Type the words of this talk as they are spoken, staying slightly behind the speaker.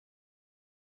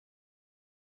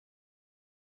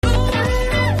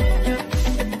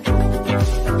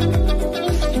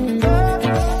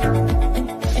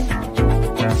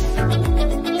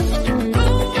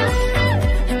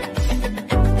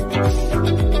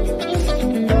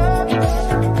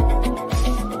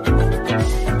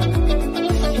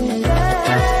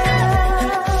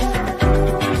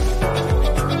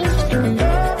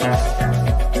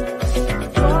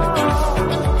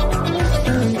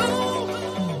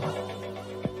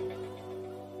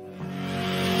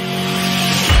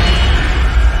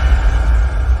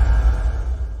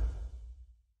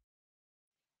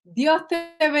Dios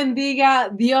te bendiga,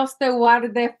 Dios te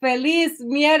guarde. Feliz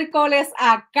miércoles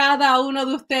a cada uno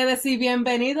de ustedes y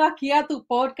bienvenido aquí a tu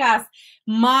podcast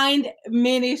Mind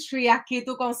Ministry. Aquí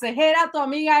tu consejera, tu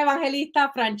amiga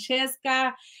evangelista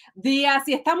Francesca Díaz,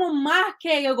 y estamos más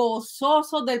que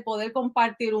gozosos del poder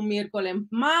compartir un miércoles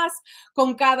más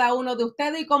con cada uno de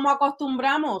ustedes. Y como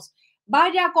acostumbramos,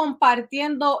 vaya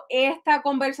compartiendo esta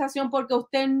conversación porque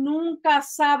usted nunca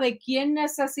sabe quién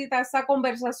necesita esa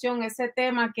conversación, ese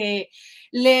tema que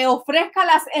le ofrezca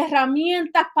las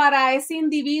herramientas para ese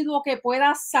individuo que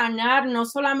pueda sanar no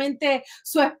solamente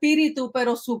su espíritu,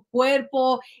 pero su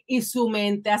cuerpo y su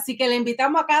mente. Así que le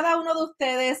invitamos a cada uno de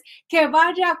ustedes que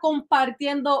vaya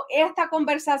compartiendo esta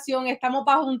conversación. Estamos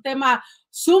bajo un tema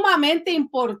sumamente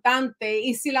importante,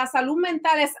 y si la salud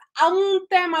mental es un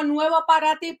tema nuevo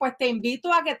para ti, pues te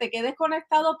invito a que te quedes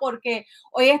conectado porque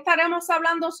hoy estaremos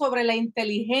hablando sobre la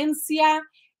inteligencia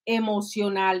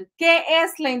emocional. ¿Qué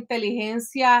es la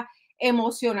inteligencia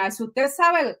emocional? Si usted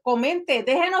sabe, comente,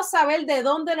 déjenos saber de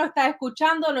dónde nos está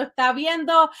escuchando, nos está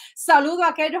viendo. Saludo a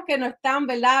aquellos que nos están,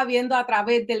 ¿verdad?, viendo a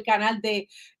través del canal de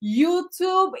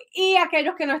YouTube y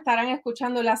aquellos que nos estarán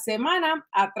escuchando la semana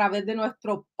a través de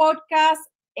nuestro podcast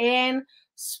en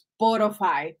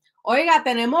Spotify. Oiga,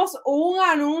 tenemos un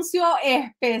anuncio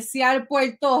especial.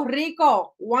 Puerto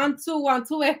Rico, 1, 2, 1,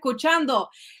 2, escuchando.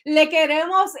 Le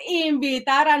queremos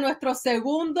invitar a nuestro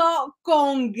segundo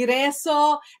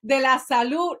Congreso de la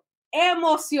Salud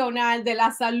Emocional, de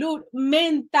la salud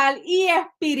mental y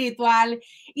espiritual,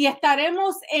 y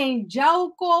estaremos en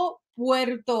Yauco,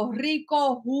 Puerto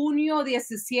Rico, junio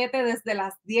 17, desde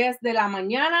las 10 de la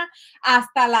mañana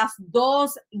hasta las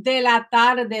 2 de la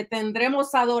tarde.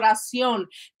 Tendremos adoración,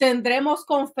 tendremos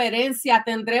conferencia,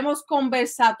 tendremos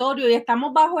conversatorio, y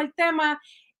estamos bajo el tema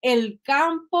el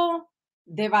campo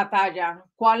de batalla.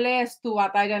 ¿Cuál es tu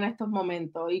batalla en estos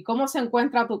momentos y cómo se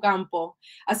encuentra tu campo?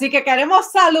 Así que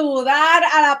queremos saludar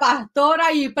a la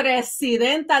pastora y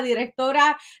presidenta,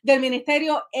 directora del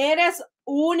ministerio Eres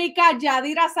Única,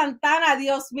 Yadira Santana.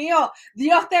 Dios mío,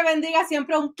 Dios te bendiga,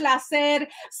 siempre un placer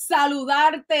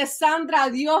saludarte. Sandra,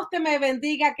 Dios te me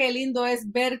bendiga, qué lindo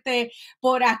es verte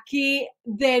por aquí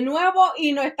de nuevo,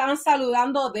 y nos están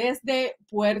saludando desde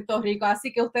Puerto Rico.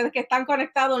 Así que ustedes que están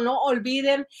conectados, no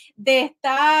olviden de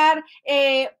estar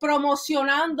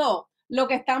promocionando lo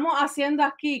que estamos haciendo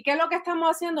aquí. ¿Qué es lo que estamos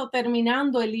haciendo?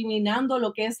 Eliminando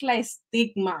lo que es la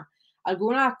estigma,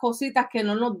 algunas cositas que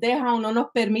no nos dejan o no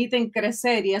nos permiten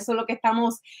crecer, y eso es lo que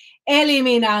estamos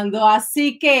eliminando.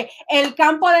 Así que el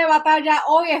campo de batalla,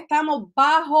 hoy estamos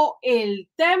bajo el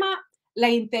tema la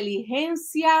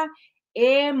inteligencia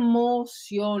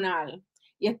emocional.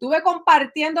 Y estuve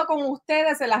compartiendo con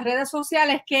ustedes en las redes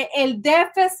sociales que el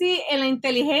déficit en la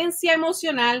inteligencia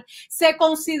emocional se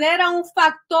considera un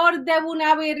factor de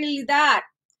vulnerabilidad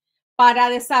para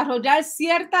desarrollar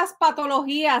ciertas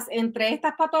patologías. Entre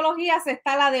estas patologías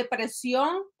está la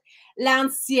depresión, la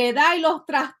ansiedad y los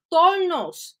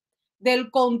trastornos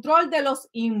del control de los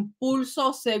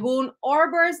impulsos, según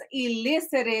Orbers y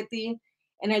Liceretti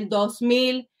en el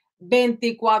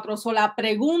 2024. So, la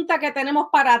pregunta que tenemos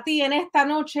para ti en esta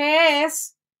noche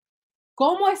es: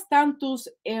 ¿cómo están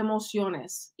tus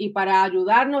emociones? Y para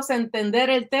ayudarnos a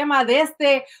entender el tema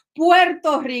desde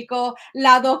Puerto Rico,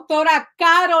 la doctora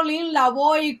Caroline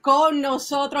Lavoy con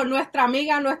nosotros, nuestra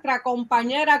amiga, nuestra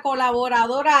compañera,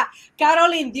 colaboradora.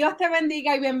 Caroline, Dios te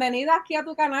bendiga y bienvenida aquí a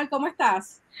tu canal. ¿Cómo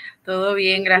estás? Todo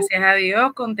bien, gracias a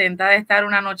Dios. Contenta de estar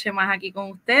una noche más aquí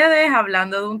con ustedes,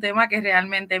 hablando de un tema que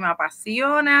realmente me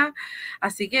apasiona.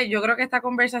 Así que yo creo que esta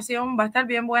conversación va a estar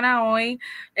bien buena hoy.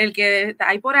 El que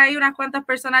hay por ahí unas cuantas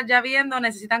personas ya viendo,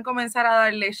 necesitan comenzar a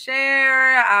darle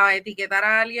share, a etiquetar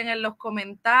a alguien en los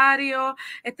comentarios.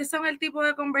 Estos son el tipo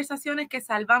de conversaciones que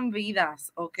salvan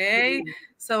vidas, ¿ok? Sí.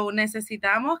 So,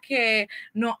 necesitamos que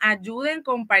nos ayuden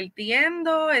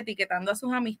compartiendo, etiquetando a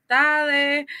sus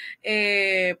amistades,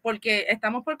 porque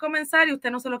estamos por comenzar y usted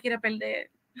no se lo quiere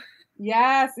perder.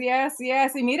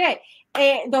 Yes. Y mire,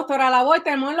 doctora Lavoy,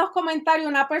 tenemos en los comentarios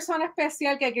una persona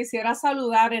especial que quisiera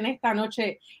saludar en esta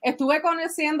noche. Estuve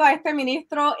conociendo a este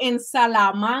ministro en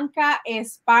Salamanca,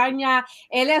 España.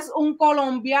 Él es un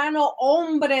colombiano,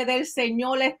 hombre del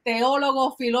Señor, es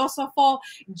teólogo, filósofo,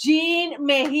 Jean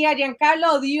Mejía.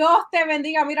 Giancarlo, Dios te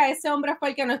bendiga. Mira, ese hombre fue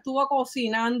el que nos estuvo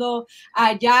cocinando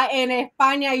allá en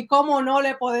España, y cómo no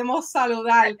le podemos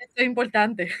saludar. Eso es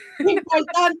importante.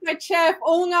 Importante, chef.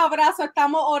 Un abrazo.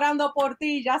 Estamos orando por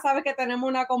ti. Ya sabes que tenemos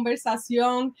una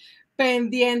conversación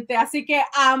pendiente. Así que,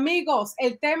 amigos,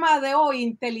 el tema de hoy,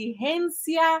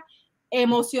 inteligencia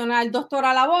emocional.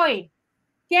 Doctora Lavoy,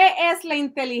 ¿qué es la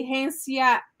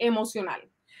inteligencia emocional?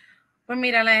 Pues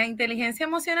mira, la inteligencia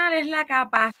emocional es la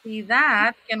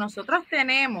capacidad que nosotros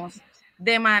tenemos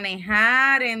de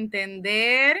manejar,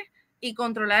 entender y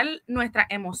controlar nuestras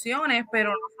emociones,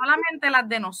 pero no solamente las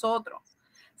de nosotros,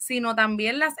 sino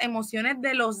también las emociones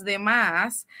de los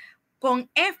demás con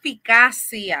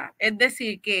eficacia. Es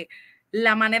decir, que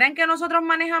la manera en que nosotros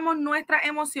manejamos nuestras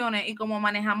emociones y cómo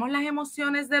manejamos las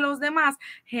emociones de los demás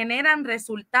generan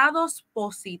resultados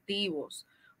positivos.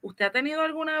 ¿Usted ha tenido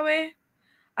alguna vez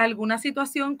alguna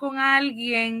situación con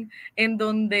alguien en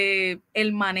donde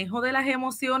el manejo de las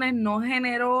emociones no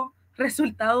generó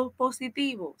resultados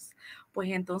positivos? Pues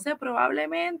entonces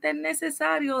probablemente es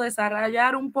necesario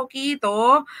desarrollar un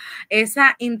poquito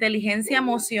esa inteligencia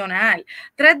emocional.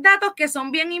 Tres datos que son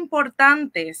bien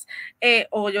importantes,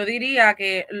 o yo diría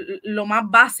que lo más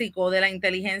básico de la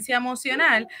inteligencia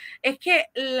emocional es que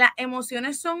las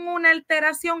emociones son una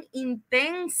alteración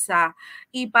intensa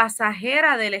y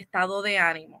pasajera del estado de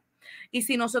ánimo. Y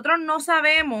si nosotros no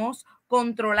sabemos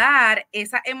controlar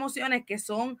esas emociones que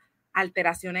son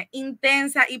alteraciones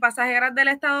intensas y pasajeras del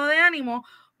estado de ánimo,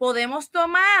 podemos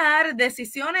tomar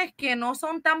decisiones que no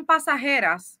son tan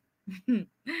pasajeras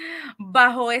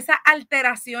bajo esas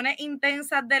alteraciones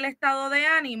intensas del estado de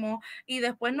ánimo y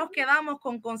después nos quedamos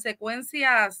con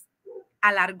consecuencias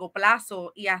a largo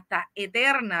plazo y hasta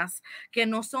eternas que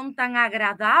no son tan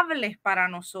agradables para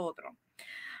nosotros.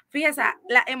 Fíjese,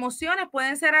 las emociones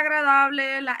pueden ser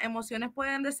agradables, las emociones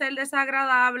pueden ser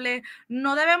desagradables.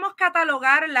 No debemos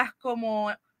catalogarlas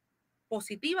como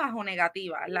positivas o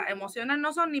negativas. Las emociones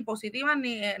no son ni positivas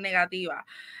ni negativas,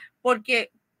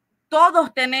 porque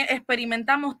todos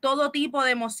experimentamos todo tipo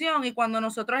de emoción y cuando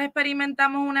nosotros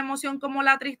experimentamos una emoción como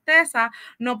la tristeza,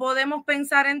 no podemos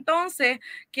pensar entonces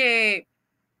que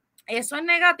eso es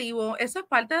negativo, eso es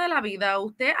parte de la vida.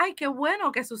 Usted, ay, qué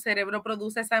bueno que su cerebro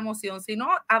produce esa emoción, si no,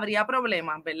 habría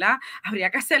problemas, ¿verdad? Habría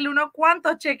que hacerle unos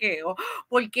cuantos chequeos,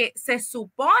 porque se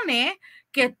supone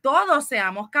que todos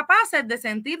seamos capaces de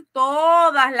sentir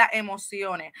todas las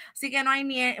emociones. Así que no hay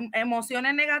ni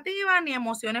emociones negativas ni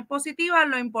emociones positivas.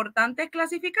 Lo importante es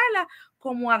clasificarlas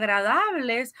como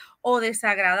agradables o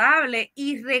desagradables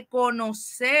y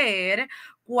reconocer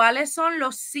cuáles son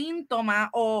los síntomas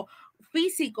o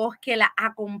físicos que la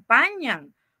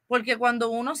acompañan, porque cuando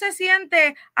uno se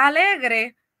siente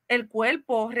alegre, el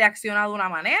cuerpo reacciona de una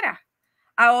manera.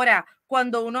 Ahora,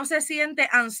 cuando uno se siente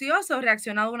ansioso,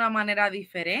 reacciona de una manera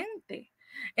diferente.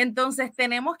 Entonces,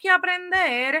 tenemos que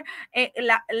aprender,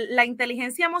 la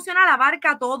inteligencia emocional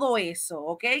abarca todo eso,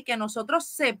 ¿ok? Que nosotros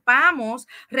sepamos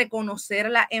reconocer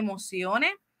las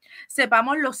emociones,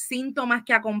 sepamos los síntomas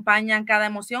que acompañan cada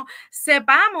emoción,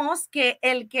 sepamos que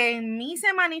el que en mí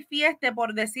se manifieste,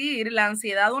 por decir, la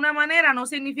ansiedad de una manera, no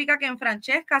significa que en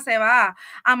Francesca se va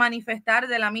a manifestar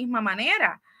de la misma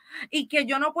manera. Y que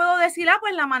yo no puedo decir,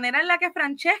 pues la manera en la que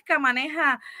Francesca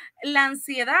maneja la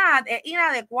ansiedad es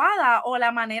inadecuada o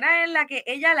la manera en la que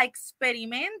ella la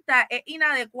experimenta es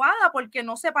inadecuada porque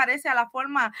no se parece a la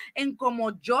forma en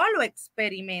como yo lo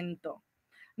experimento.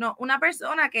 No, una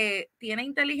persona que tiene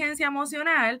inteligencia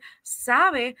emocional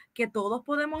sabe que todos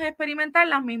podemos experimentar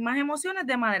las mismas emociones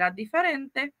de maneras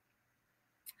diferentes.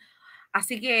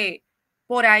 Así que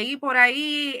por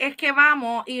ahí es que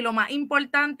vamos y lo más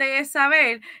importante es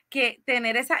saber que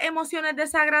tener esas emociones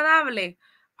desagradables,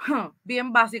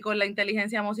 bien básico en la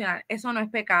inteligencia emocional, eso no es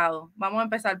pecado. Vamos a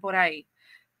empezar por ahí.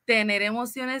 Tener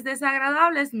emociones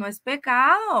desagradables no es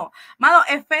pecado. Amado,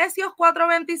 Efesios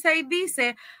 4:26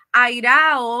 dice,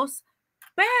 airaos,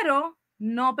 pero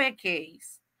no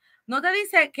pequéis. No te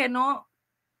dice que no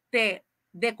te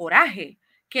dé coraje,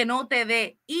 que no te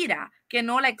dé ira, que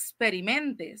no la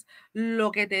experimentes.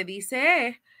 Lo que te dice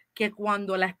es que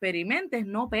cuando la experimentes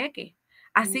no peques.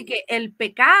 Así que el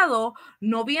pecado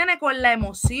no viene con la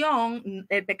emoción,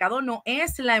 el pecado no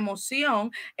es la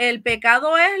emoción, el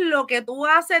pecado es lo que tú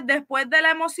haces después de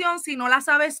la emoción si no la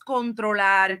sabes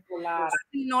controlar,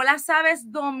 si no la sabes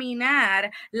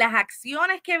dominar, las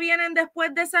acciones que vienen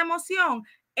después de esa emoción.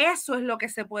 Eso es lo que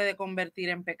se puede convertir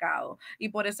en pecado. Y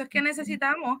por eso es que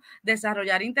necesitamos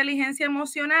desarrollar inteligencia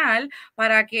emocional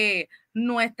para que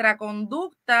nuestra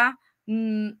conducta,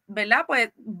 ¿verdad?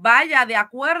 Pues vaya de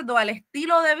acuerdo al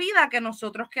estilo de vida que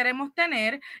nosotros queremos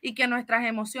tener y que nuestras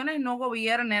emociones no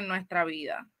gobiernen nuestra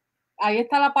vida. Ahí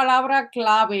está la palabra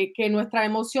clave, que nuestras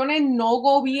emociones no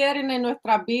gobiernen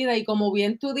nuestras vidas y como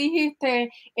bien tú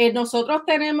dijiste, nosotros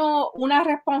tenemos una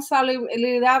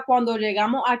responsabilidad cuando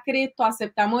llegamos a Cristo,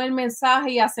 aceptamos el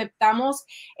mensaje y aceptamos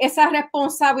esa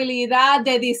responsabilidad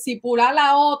de discipular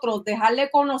a otros, dejarle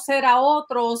conocer a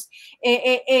otros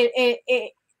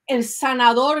el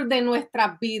sanador de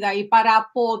nuestras vidas y para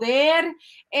poder,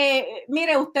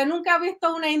 mire, usted nunca ha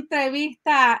visto una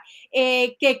entrevista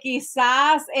que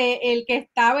quizás el que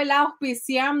está, ¿verdad?,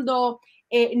 auspiciando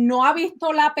no ha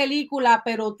visto la película,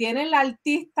 pero tiene el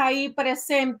artista ahí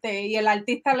presente y el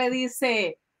artista le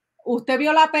dice, ¿usted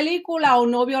vio la película o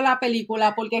no vio la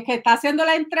película? Porque es que está haciendo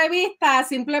la entrevista,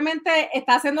 simplemente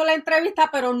está haciendo la entrevista,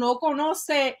 pero no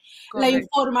conoce la Correcto.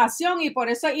 información y por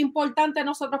eso es importante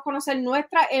nosotros conocer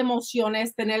nuestras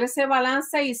emociones, tener ese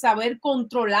balance y saber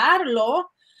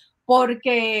controlarlo,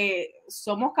 porque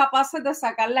somos capaces de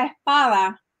sacar la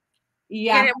espada y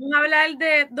Queremos hablar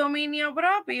de dominio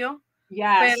propio, yes,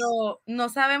 pero no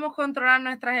sabemos controlar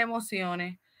nuestras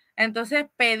emociones. Entonces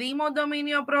pedimos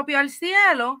dominio propio al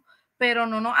cielo, pero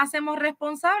no nos hacemos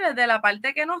responsables de la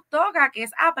parte que nos toca, que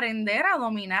es aprender a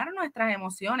dominar nuestras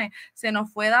emociones. Se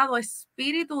nos fue dado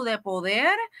espíritu de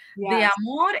poder, de yes,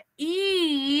 amor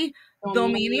y dominio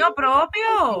dominio propio.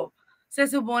 propio. Se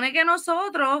supone que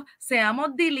nosotros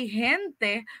seamos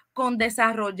diligentes con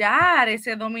desarrollar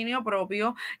ese dominio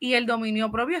propio y el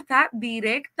dominio propio está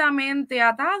directamente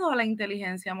atado a la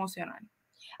inteligencia emocional.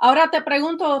 Ahora te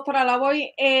pregunto, doctora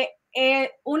Lavoy,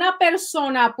 ¿una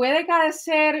persona puede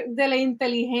carecer de la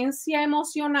inteligencia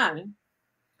emocional?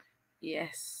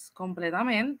 Yes,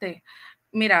 completamente.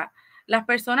 Mira, las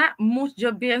personas,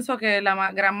 yo pienso que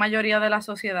la gran mayoría de la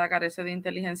sociedad carece de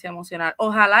inteligencia emocional.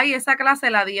 Ojalá y esa clase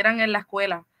la dieran en la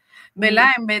escuela, ¿verdad?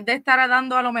 En vez de estar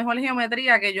dando a lo mejor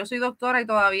geometría, que yo soy doctora y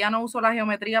todavía no uso la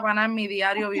geometría para nada en mi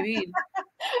diario vivir.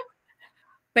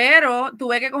 Pero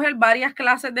tuve que coger varias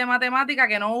clases de matemática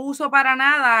que no uso para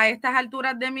nada a estas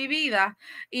alturas de mi vida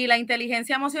y la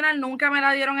inteligencia emocional nunca me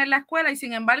la dieron en la escuela y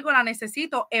sin embargo la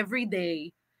necesito every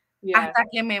day Yes. hasta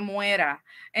que me muera.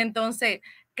 Entonces,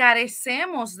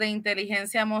 carecemos de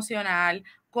inteligencia emocional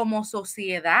como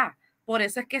sociedad. Por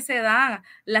eso es que se dan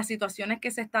las situaciones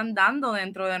que se están dando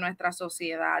dentro de nuestra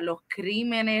sociedad, los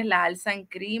crímenes, la alza en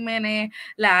crímenes,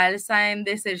 la alza en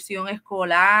deserción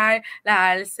escolar,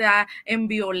 la alza en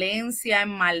violencia, en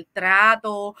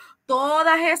maltrato,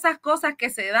 todas esas cosas que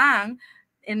se dan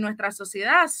en nuestra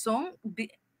sociedad son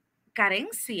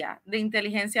carencia de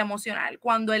inteligencia emocional.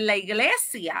 Cuando en la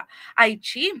iglesia hay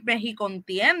chismes y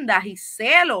contiendas y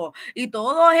celos y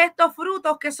todos estos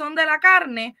frutos que son de la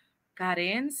carne,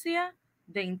 carencia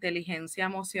de inteligencia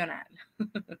emocional.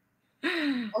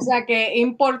 O sea que es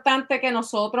importante que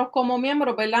nosotros como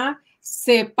miembros, ¿verdad?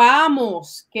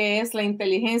 Sepamos qué es la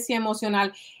inteligencia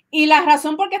emocional. Y la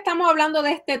razón por qué estamos hablando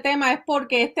de este tema es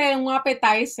porque este es un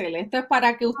appetizer. Esto es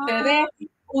para que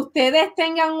ustedes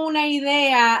tengan una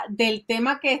idea del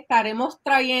tema que estaremos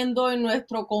trayendo en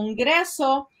nuestro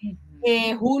congreso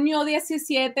junio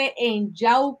 17 en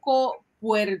Yauco,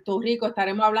 Puerto Rico.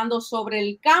 Estaremos hablando sobre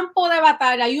el campo de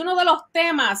batalla y uno de los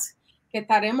temas que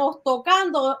estaremos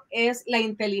tocando es la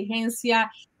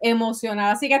inteligencia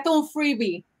emocional. Así que esto es un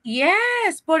freebie.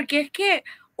 Yes, porque es que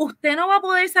usted no va a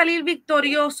poder salir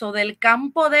victorioso del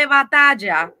campo de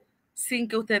batalla sin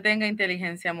que usted tenga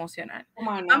inteligencia emocional.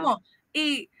 Vamos,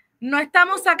 y no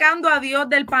estamos sacando a Dios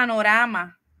del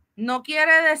panorama. No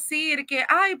quiere decir que,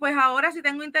 ay, pues ahora si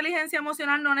tengo inteligencia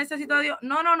emocional no necesito a Dios.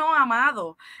 No, no, no,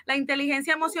 amado. La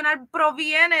inteligencia emocional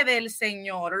proviene del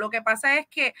Señor. Lo que pasa es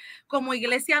que como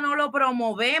iglesia no lo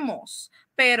promovemos,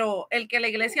 pero el que la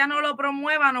iglesia no lo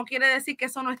promueva no quiere decir que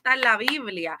eso no está en la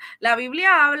Biblia. La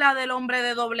Biblia habla del hombre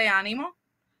de doble ánimo,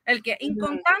 el que es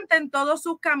inconstante en todos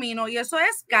sus caminos, y eso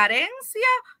es carencia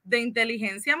de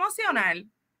inteligencia emocional.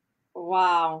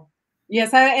 Wow. Y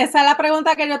esa es la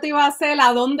pregunta que yo te iba a hacer,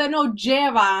 ¿a dónde nos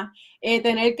lleva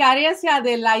tener carencia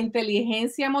de la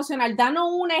inteligencia emocional? Danos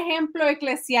un ejemplo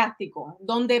eclesiástico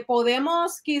donde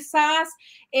podemos quizás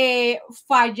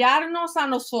fallarnos a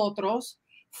nosotros,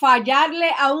 fallarle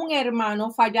a un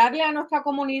hermano, fallarle a nuestra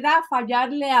comunidad,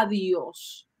 fallarle a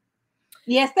Dios.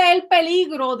 Y este es el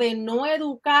peligro de no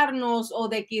educarnos o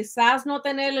de quizás no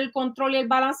tener el control y el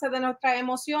balance de nuestras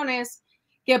emociones,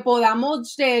 que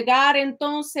podamos llegar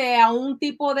entonces a un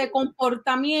tipo de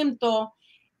comportamiento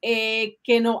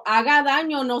que nos haga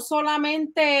daño, no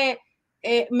solamente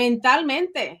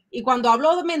mentalmente. Y cuando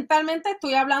hablo de mentalmente,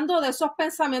 estoy hablando de esos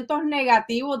pensamientos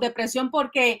negativos, depresión,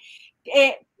 porque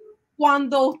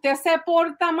cuando usted se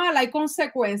porta mal hay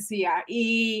consecuencias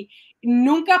y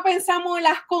nunca pensamos en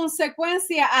las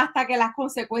consecuencias hasta que las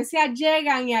consecuencias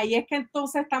llegan y ahí es que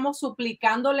entonces estamos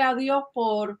suplicándole a Dios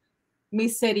por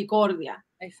misericordia.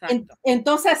 Exacto.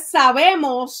 Entonces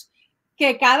sabemos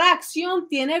que cada acción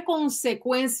tiene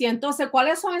consecuencia. Entonces,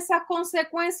 ¿cuáles son esas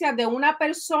consecuencias de una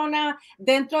persona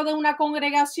dentro de una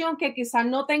congregación que quizás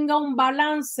no tenga un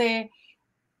balance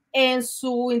en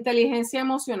su inteligencia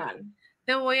emocional?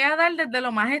 Te voy a dar desde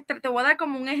lo más te voy a dar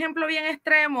como un ejemplo bien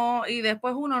extremo y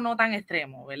después uno no tan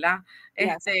extremo, ¿verdad?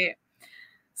 Yes.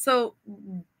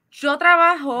 Yo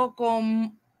trabajo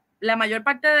con la mayor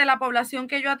parte de la población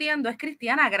que yo atiendo es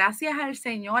cristiana, gracias al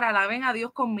Señor, alaben a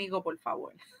Dios conmigo, por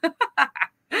favor.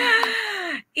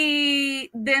 Y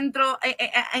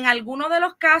en algunos de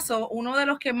los casos, uno de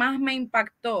los que más me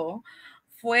impactó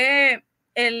fue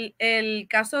el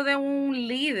caso de un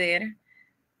líder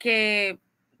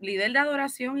líder de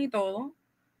adoración y todo,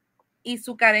 y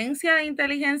su carencia de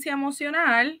inteligencia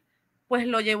emocional, pues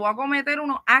lo llevó a cometer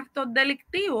unos actos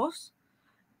delictivos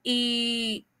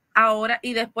y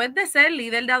y después de ser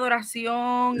líder de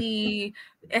adoración y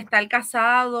estar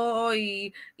casado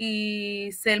y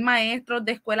ser maestro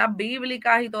de escuelas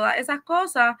bíblicas y todas esas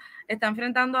cosas, está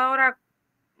enfrentando ahora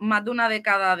más de una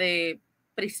década de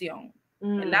prisión,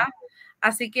 ¿verdad?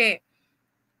 Así que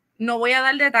no voy a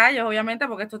dar detalles, obviamente,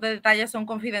 porque estos detalles son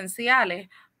confidenciales,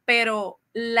 pero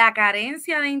la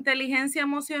carencia de inteligencia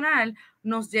emocional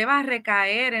nos lleva a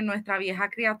recaer en nuestra vieja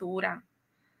criatura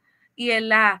y en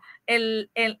las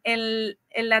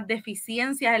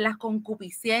deficiencias, en las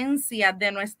concupiscencias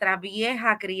de nuestra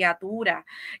vieja criatura.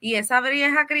 Y esa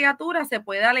vieja criatura se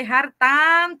puede alejar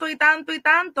tanto y tanto y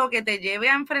tanto que te lleve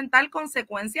a enfrentar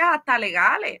consecuencias hasta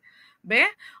legales. ¿Ves?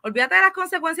 Olvídate de las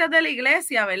consecuencias de la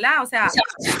iglesia, ¿verdad? O sea,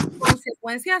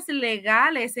 consecuencias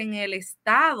legales en el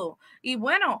Estado. Y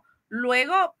bueno,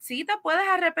 luego sí te puedes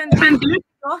arrepentir,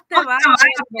 Dios te va a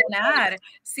perdonar,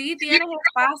 sí tienes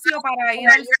espacio para ir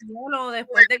al cielo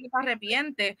después de que te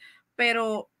arrepientes,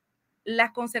 pero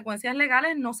las consecuencias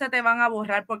legales no se te van a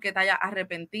borrar porque te hayas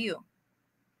arrepentido.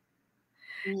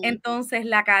 Entonces,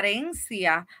 la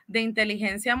carencia de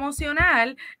inteligencia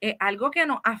emocional es algo que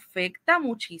nos afecta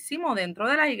muchísimo dentro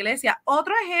de las iglesias.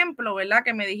 Otro ejemplo, ¿verdad?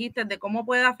 Que me dijiste de cómo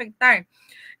puede afectar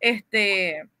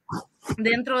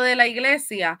dentro de la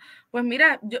iglesia. Pues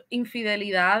mira,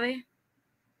 infidelidades.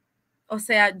 O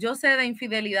sea, yo sé de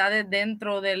infidelidades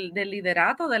dentro del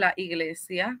liderato de la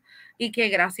iglesia y que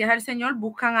gracias al Señor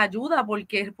buscan ayuda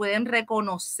porque pueden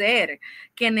reconocer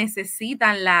que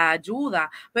necesitan la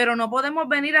ayuda, pero no podemos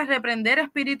venir a reprender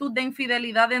espíritus de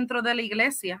infidelidad dentro de la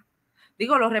iglesia.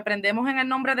 Digo, los reprendemos en el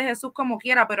nombre de Jesús como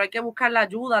quiera, pero hay que buscar la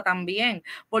ayuda también,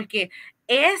 porque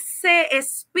ese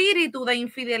espíritu de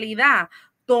infidelidad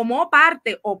tomó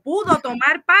parte o pudo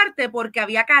tomar parte porque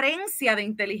había carencia de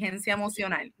inteligencia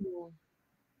emocional.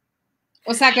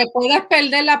 O sea, que puedes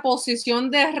perder la posición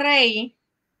de rey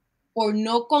por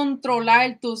no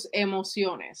controlar tus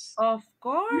emociones. Of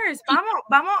course.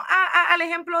 Vamos al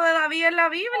ejemplo de David en la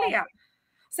Biblia.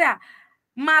 O sea,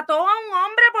 mató a un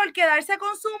hombre por quedarse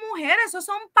con su mujer. Eso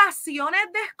son pasiones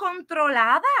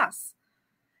descontroladas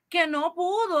que no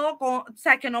pudo,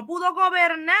 que no pudo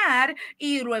gobernar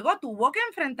y luego tuvo que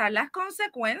enfrentar las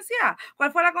consecuencias.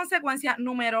 ¿Cuál fue la consecuencia?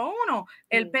 Número 1,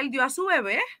 él perdió a su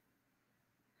bebé.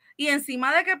 Y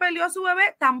encima de que perdió a su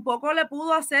bebé, tampoco le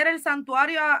pudo hacer el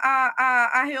santuario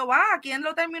a Jehová. ¿A quién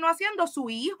lo terminó haciendo? Su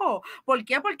hijo. ¿Por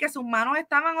qué? Porque sus manos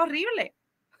estaban horribles.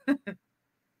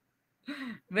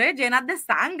 ¿Ves? Llenas de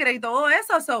sangre y todo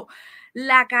eso.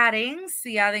 La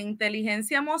carencia de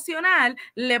inteligencia emocional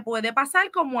le puede pasar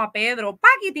como a Pedro.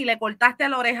 Paquiti, le cortaste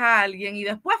la oreja a alguien y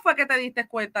después fue que te diste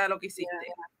cuenta de lo que hiciste.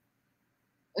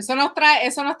 Eso nos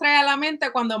trae a la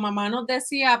mente cuando mamá nos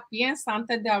decía, piensa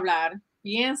antes de hablar,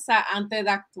 piensa antes de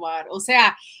actuar. O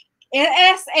sea,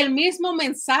 es el mismo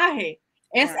mensaje.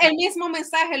 Es el mismo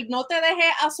mensaje, no te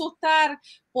dejes asustar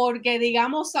porque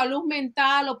digamos salud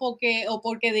mental o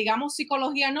porque digamos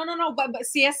psicología. No.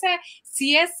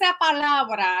 Si esa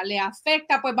palabra le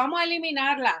afecta, pues vamos a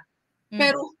eliminarla.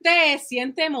 Pero usted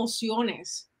siente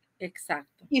emociones.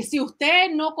 Exacto. Y si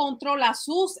usted no controla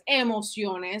sus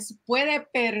emociones, puede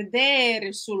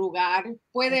perder su lugar,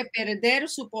 puede perder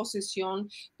su posición,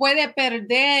 puede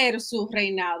perder su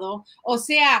reinado. O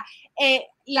sea,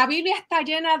 la Biblia está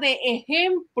llena de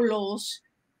ejemplos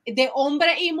de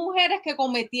hombres y mujeres que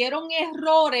cometieron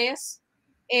errores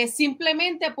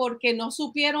simplemente porque no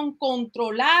supieron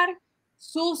controlar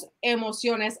sus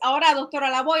emociones. Ahora,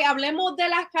 doctora Lavoy, hablemos de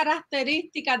las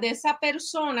características de esa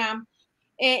persona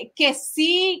que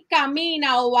sí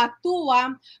camina o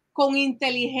actúa con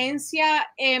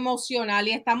inteligencia emocional.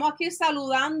 Y estamos aquí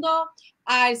saludando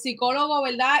al psicólogo,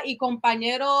 ¿verdad? Y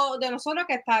compañero de nosotros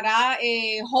que estará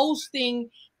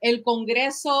hosting el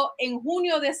Congreso en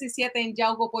junio 17 en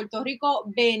Yauco, Puerto Rico,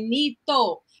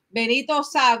 Benito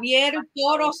Xavier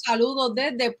Toro, saludos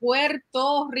desde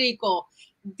Puerto Rico.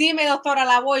 Dime, doctora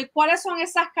Lavoy, ¿cuáles son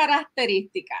esas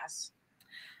características?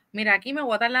 Mira, aquí me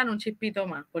voy a tardar un chispito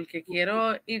más porque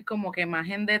quiero ir como que más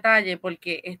en detalle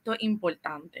porque esto es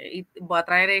importante y voy a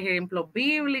traer ejemplos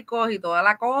bíblicos y toda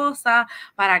la cosa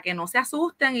para que no se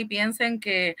asusten y piensen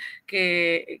que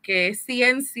es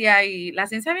ciencia y la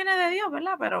ciencia viene de Dios,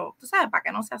 ¿verdad? Pero tú sabes, para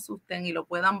que no se asusten y lo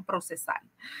puedan procesar.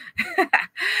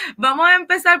 Vamos a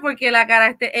empezar porque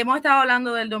hemos estado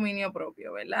hablando del dominio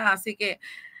propio, ¿verdad? Así que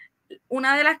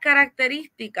una de las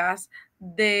características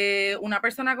de una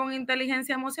persona con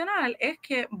inteligencia emocional es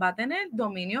que va a tener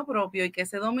dominio propio y que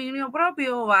ese dominio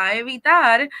propio va a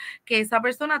evitar que esa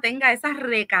persona tenga esas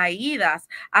recaídas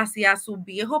hacia sus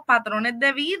viejos patrones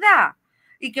de vida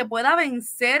y que pueda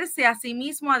vencerse a sí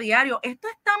mismo a diario. Esto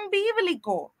es tan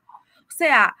bíblico. O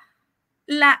sea,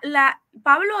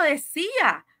 Pablo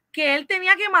decía que él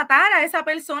tenía que matar a esa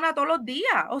persona todos los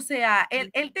días. O sea,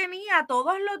 él tenía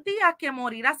todos los días que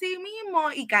morir a sí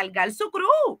mismo y cargar su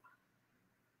cruz.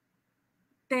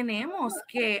 Tenemos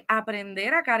que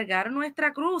aprender a cargar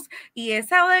nuestra cruz. Y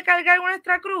esa de cargar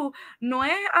nuestra cruz no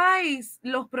es, ay,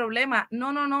 los problemas.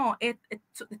 No. Es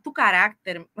tu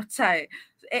carácter. O sea,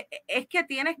 es que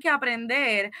tienes que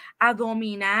aprender a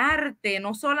dominarte.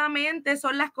 No solamente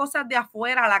son las cosas de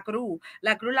afuera, la cruz.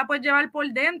 La cruz la puedes llevar por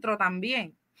dentro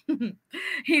también.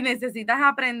 Y necesitas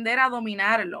aprender a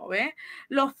dominarlo, ¿ves?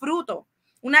 Los frutos.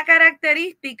 Una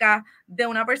característica de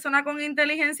una persona con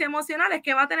inteligencia emocional es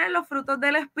que va a tener los frutos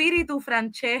del espíritu,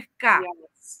 Francesca.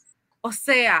 Yes. O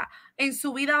sea, en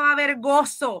su vida va a haber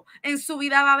gozo, en su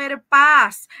vida va a haber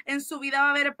paz, en su vida va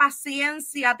a haber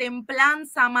paciencia,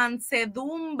 templanza,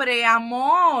 mansedumbre,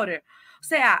 amor. O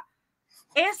sea,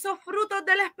 esos frutos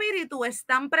del espíritu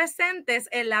están presentes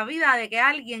en la vida de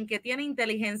alguien que tiene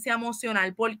inteligencia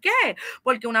emocional. ¿Por qué?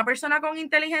 Porque una persona con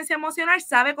inteligencia emocional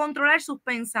sabe controlar sus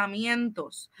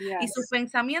pensamientos. Yes. Y sus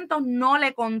pensamientos no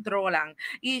le controlan.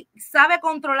 Y sabe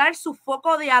controlar su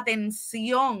foco de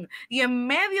atención. Y en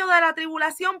medio de la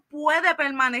tribulación puede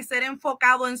permanecer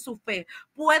enfocado en su fe.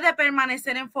 Puede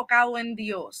permanecer enfocado en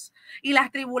Dios. Y las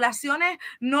tribulaciones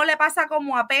no le pasa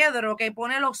como a Pedro, que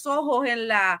pone los ojos en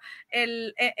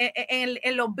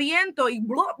los vientos y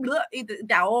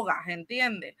te ahogas,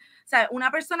 ¿entiendes? O sea,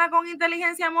 una persona con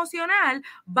inteligencia emocional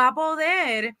va a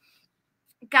poder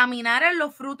caminar en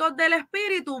los frutos del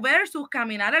espíritu versus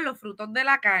caminar en los frutos de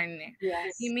la carne.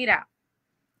 Yes. Y mira,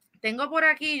 tengo por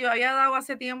aquí, yo había dado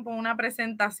hace tiempo una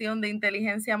presentación de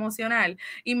inteligencia emocional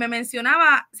y me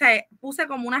mencionaba, o sea, puse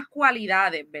como unas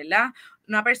cualidades, ¿verdad?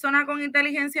 Una persona con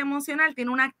inteligencia emocional tiene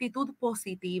una actitud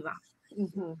positiva.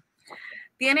 Uh-huh.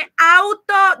 Tiene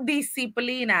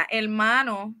autodisciplina,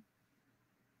 hermano.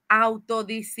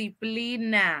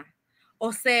 Autodisciplina.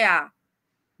 O sea,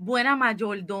 buena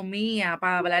mayordomía,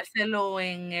 para hablárselo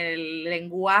en el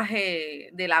lenguaje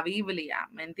de la Biblia,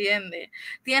 ¿me entiendes?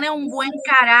 Tiene un buen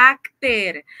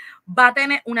carácter. Va a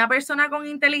tener una persona con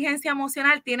inteligencia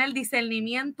emocional, tiene el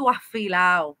discernimiento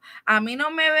afilado. A mí no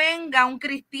me venga un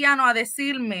cristiano a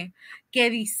decirme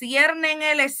que discierne en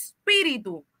el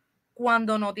espíritu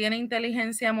cuando no tiene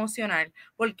inteligencia emocional,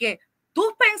 porque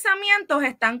tus pensamientos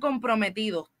están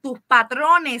comprometidos, tus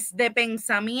patrones de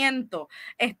pensamiento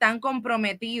están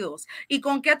comprometidos. ¿Y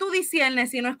con qué tú disciernes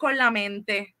si no es con la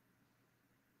mente?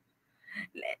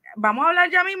 Vamos a hablar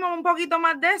ya mismo un poquito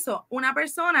más de eso. Una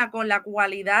persona con la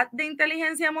cualidad de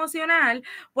inteligencia emocional,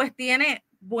 pues tiene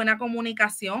buena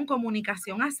comunicación,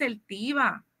 comunicación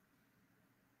asertiva.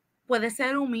 Puede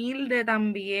ser humilde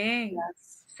también.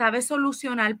 Yes. Sabe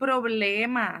solucionar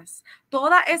problemas,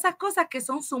 todas esas cosas que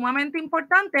son sumamente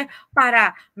importantes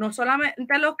para no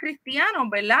solamente los cristianos,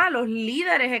 ¿verdad? Los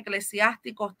líderes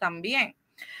eclesiásticos también.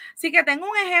 Así que tengo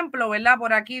un ejemplo, ¿verdad?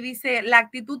 Por aquí dice, la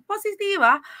actitud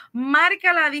positiva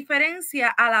marca la diferencia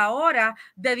a la hora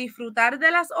de disfrutar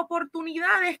de las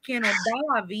oportunidades que nos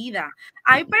da la vida.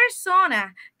 Hay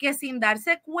personas que sin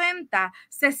darse cuenta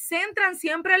se centran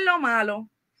siempre en lo malo,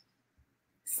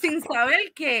 sin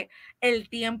saber que el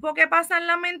tiempo que pasan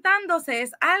lamentándose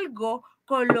es algo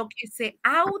con lo que se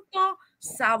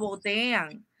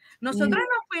autosabotean. Nosotros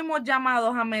no fuimos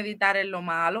llamados a meditar en lo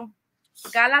malo.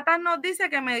 Gálatas nos dice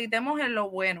que meditemos en lo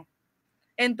bueno,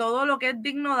 en todo lo que es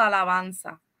digno de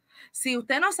alabanza. Si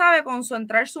usted no sabe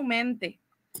concentrar su mente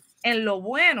en lo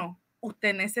bueno,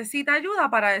 usted necesita ayuda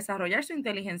para desarrollar su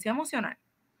inteligencia emocional.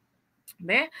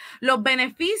 ¿Ves? Los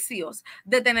beneficios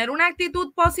de tener una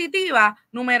actitud positiva,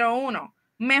 número 1,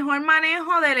 mejor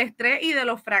manejo del estrés y de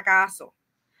los fracasos,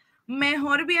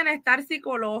 mejor bienestar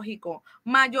psicológico,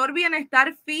 mayor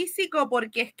bienestar físico,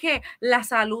 porque es que la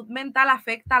salud mental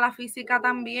afecta a la física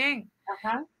también.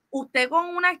 Ajá. Usted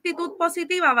con una actitud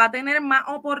positiva va a tener más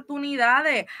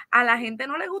oportunidades. A la gente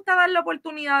no le gusta darle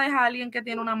oportunidades a alguien que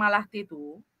tiene una mala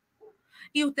actitud.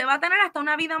 Y usted va a tener hasta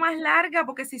una vida más larga,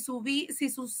 porque si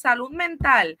su salud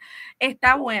mental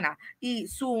está buena y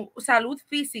su salud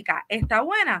física está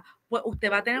buena, pues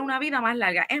usted va a tener una vida más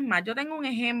larga. Es más, yo tengo un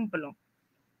ejemplo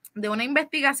de una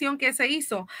investigación que se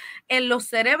hizo en los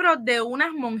cerebros de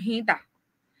unas monjitas.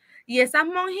 Y esas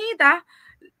monjitas,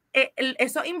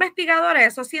 esos investigadores,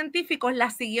 esos científicos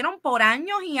las siguieron por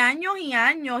años y años y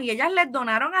años, y ellas les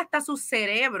donaron hasta sus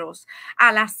cerebros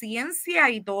a la ciencia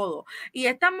y todo. Y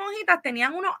estas monjitas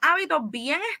tenían unos hábitos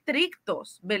bien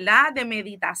estrictos, ¿verdad? De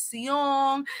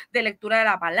meditación, de lectura de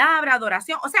la palabra,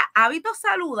 adoración, o sea, hábitos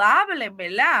saludables,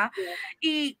 ¿verdad?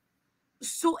 Y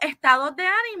sus estados de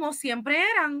ánimo siempre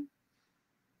eran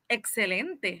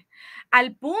excelentes,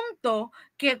 al punto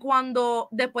que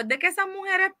después de que esas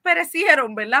mujeres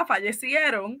perecieron, ¿verdad?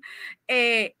 Fallecieron,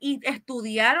 y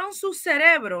estudiaron sus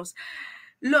cerebros,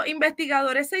 los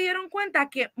investigadores se dieron cuenta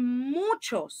que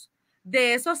muchos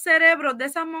de esos cerebros de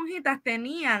esas monjitas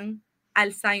tenían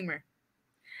Alzheimer.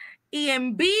 Y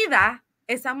en vida,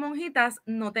 esas monjitas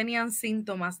no tenían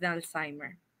síntomas de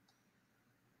Alzheimer.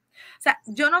 O sea,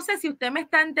 yo no sé si usted me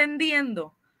está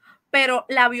entendiendo, pero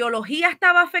la biología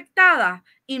estaba afectada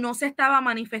y no se estaba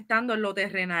manifestando en lo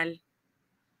terrenal.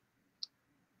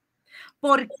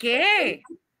 ¿Por qué?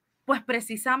 Pues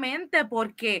precisamente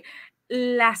porque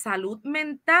la salud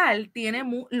mental tiene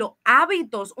los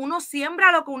hábitos. Uno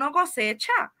siembra lo que uno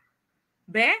cosecha.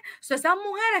 ¿Ve? Esas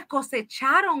mujeres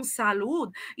cosecharon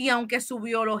salud, y aunque su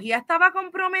biología estaba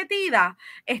comprometida,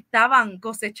 estaban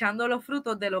cosechando los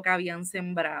frutos de lo que habían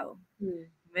sembrado.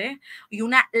 ¿Ve? Y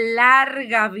una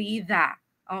larga vida,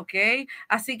 ¿ok?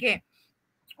 Así que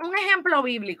un ejemplo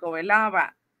bíblico,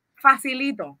 ¿verdad?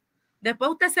 Facilito.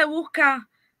 Después usted se busca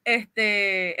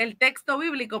el texto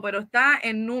bíblico, pero está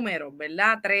en números,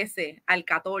 ¿verdad? 13 al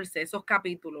 14, esos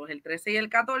capítulos, el 13 y el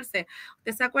 14.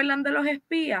 ¿Ustedes se acuerdan de los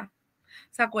espías?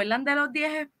 ¿Se acuerdan de los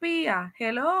 10 espías?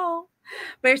 Hello.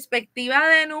 Perspectiva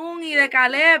de Nun y de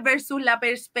Caleb versus la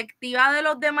perspectiva de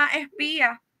los demás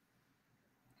espías.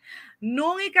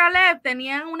 Nun y Caleb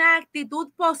tenían una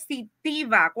actitud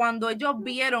positiva cuando ellos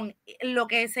vieron lo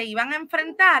que se iban a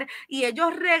enfrentar, y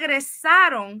ellos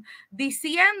regresaron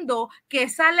diciendo que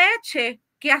esa leche,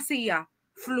 ¿qué hacía?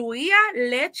 Fluía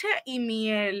leche y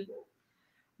miel.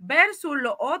 Versus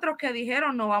los otros que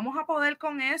dijeron, no vamos a poder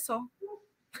con eso.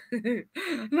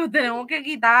 Lo tenemos que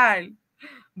quitar.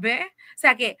 ¿Ves? O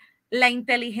sea que la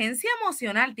inteligencia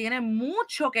emocional tiene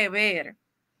mucho que ver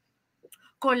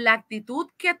con la actitud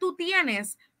que tú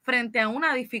tienes frente a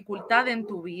una dificultad en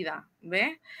tu vida.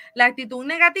 ¿Ves? La actitud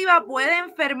negativa puede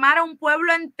enfermar a un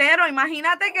pueblo entero.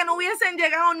 Imagínate que no hubiesen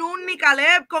llegado Nun ni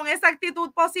Caleb con esa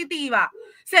actitud positiva.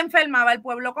 Se enfermaba el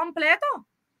pueblo completo.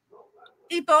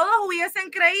 Y todos hubiesen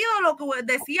creído lo que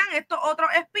decían estos otros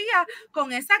espías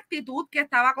con esa actitud que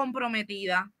estaba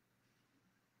comprometida.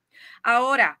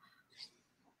 Ahora,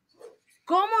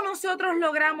 ¿cómo nosotros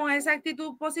logramos esa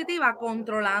actitud positiva?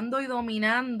 Controlando y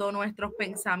dominando nuestros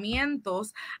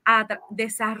pensamientos,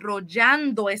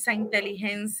 desarrollando esa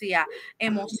inteligencia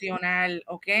emocional,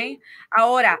 ¿ok?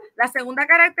 Ahora, la segunda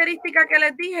característica que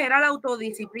les dije era la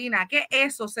autodisciplina. ¿Qué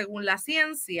es eso según la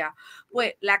ciencia?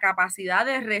 Pues la capacidad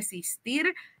de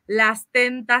resistir las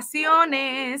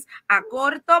tentaciones a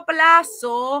corto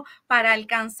plazo para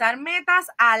alcanzar metas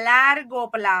a largo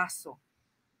plazo.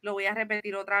 Lo voy a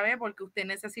repetir otra vez porque usted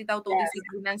necesita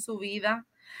autodisciplina en su vida.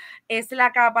 Es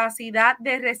la capacidad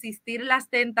de resistir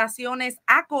las tentaciones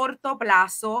a corto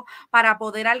plazo para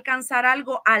poder alcanzar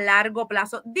algo a largo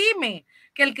plazo. Dime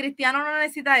que el cristiano no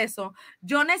necesita eso.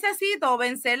 Yo necesito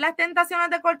vencer las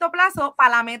tentaciones de corto plazo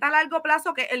para la meta a largo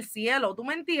plazo, que es el cielo. ¿Tú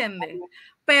me entiendes?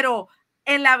 Pero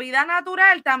en la vida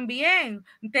natural también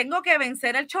tengo que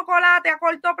vencer el chocolate a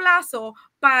corto plazo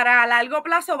para a largo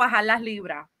plazo bajar las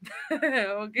libras.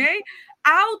 ¿Ok?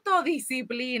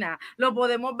 Autodisciplina. Lo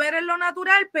podemos ver en lo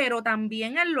natural, pero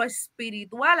también en lo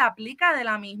espiritual aplica de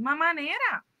la misma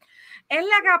manera. Es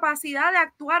la capacidad de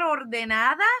actuar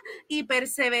ordenada y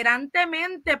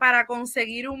perseverantemente para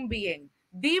conseguir un bien.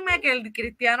 Dime que el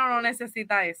cristiano no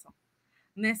necesita eso.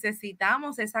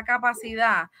 Necesitamos esa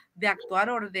capacidad de actuar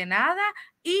ordenada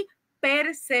y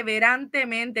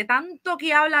perseverantemente. Tanto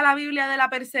que habla la Biblia de la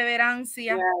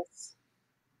perseverancia. Yes.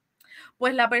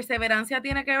 Pues la perseverancia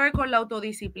tiene que ver con la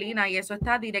autodisciplina, y eso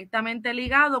está directamente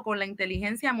ligado con la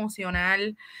inteligencia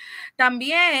emocional.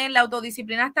 También la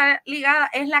autodisciplina está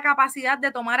ligada, es la capacidad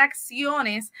de tomar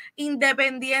acciones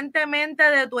independientemente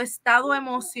de tu estado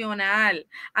emocional.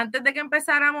 Antes de que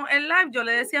empezáramos el live, yo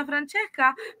le decía a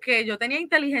Francesca que yo tenía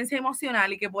inteligencia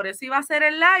emocional y que por eso iba a hacer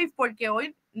el live, porque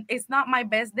hoy it's not my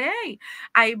best day.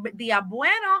 Hay días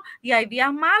buenos y hay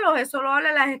días malos, eso lo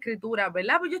habla las escrituras,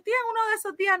 ¿verdad? Pues yo estoy en uno de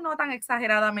esos días no tan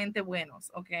exageradamente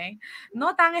buenos, ¿ok?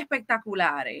 No tan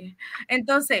espectaculares.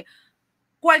 Entonces,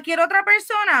 cualquier otra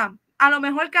persona a lo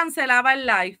mejor cancelaba el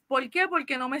live. ¿Por qué?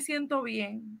 Porque no me siento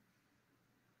bien.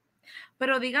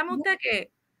 Pero dígame usted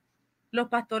que los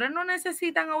pastores no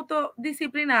necesitan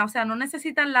autodisciplina, o sea, no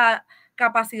necesitan la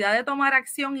capacidad de tomar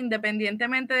acción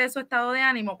independientemente de su estado de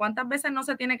ánimo. ¿Cuántas veces no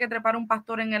se tiene que trepar un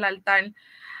pastor en el altar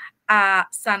a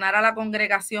sanar a la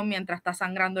congregación mientras está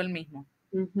sangrando él mismo?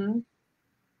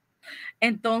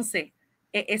 Entonces,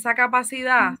 esa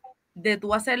capacidad de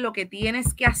tú hacer lo que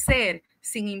tienes que hacer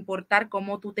sin importar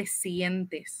cómo tú te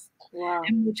sientes. Wow.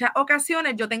 En muchas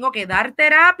ocasiones yo tengo que dar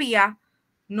terapia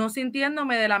no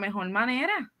sintiéndome de la mejor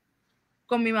manera.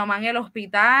 Con mi mamá en el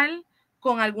hospital,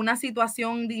 con alguna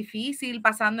situación difícil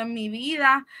pasando en mi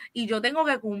vida, y yo tengo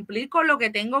que cumplir con lo que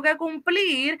tengo que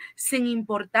cumplir sin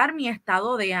importar mi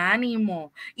estado de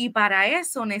ánimo. Y para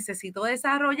eso necesito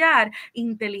desarrollar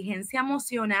inteligencia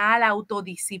emocional,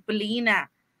 autodisciplina.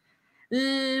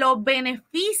 Los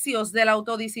beneficios de la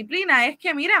autodisciplina es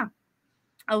que, mira,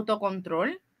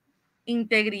 autocontrol,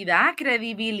 integridad,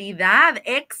 credibilidad,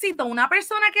 éxito. Una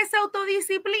persona que se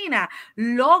autodisciplina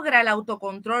logra el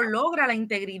autocontrol, logra la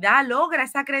integridad, logra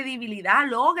esa credibilidad,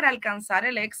 logra alcanzar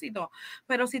el éxito.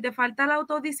 Pero si te falta la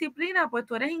autodisciplina, pues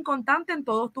tú eres inconstante en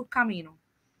todos tus caminos.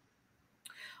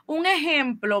 Un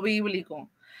ejemplo bíblico.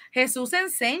 Jesús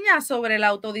enseña sobre la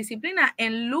autodisciplina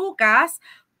en Lucas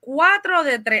 4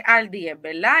 de 3 al 10,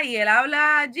 ¿verdad? Y él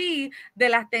habla allí de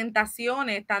las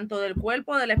tentaciones, tanto del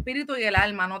cuerpo, del espíritu y el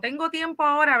alma. No tengo tiempo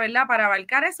ahora, ¿verdad?, para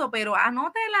abarcar eso, pero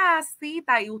anote la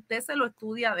cita y usted se lo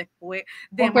estudia después.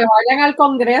 Porque vayan al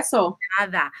Congreso.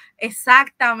 Nada,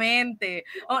 exactamente.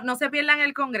 Oh, no se pierdan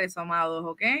el Congreso, amados,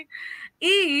 ¿ok?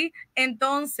 Y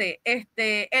entonces,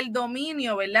 el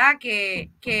dominio, ¿verdad? Que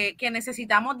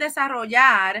necesitamos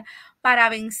desarrollar para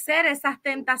vencer esas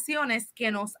tentaciones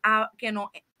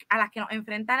a las que nos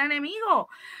enfrenta el enemigo.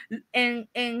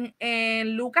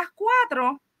 En Lucas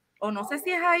 4, o no sé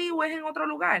si es ahí o es en otro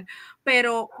lugar,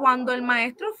 pero cuando el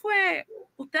maestro fue,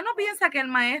 ¿usted no piensa que el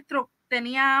maestro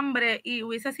tenía hambre y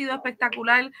hubiese sido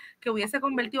espectacular que hubiese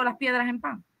convertido las piedras en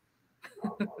pan?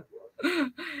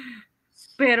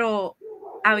 Pero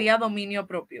había dominio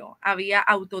propio, había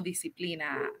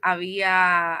autodisciplina,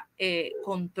 había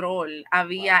control,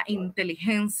 había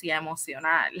inteligencia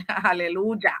emocional.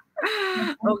 Aleluya.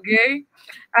 Ok.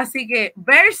 Así que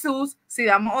versus, si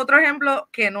damos otro ejemplo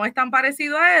que no es tan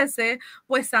parecido a ese,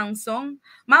 pues Sansón.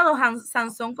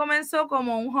 Sansón comenzó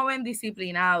como un joven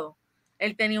disciplinado.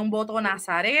 Él tenía un voto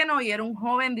nazareno y era un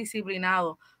joven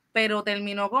disciplinado, pero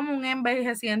terminó como un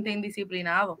envejeciente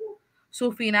indisciplinado.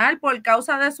 Su final, por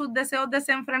causa de sus deseos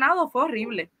desenfrenados, fue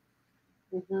horrible.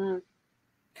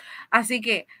 Así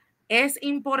que es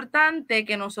importante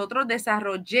que nosotros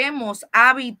desarrollemos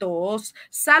hábitos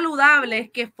saludables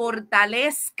que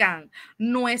fortalezcan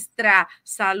nuestra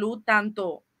salud,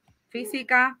 tanto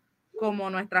física como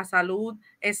nuestra salud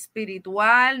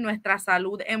espiritual, nuestra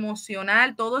salud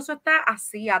emocional. Todo eso está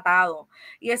así atado.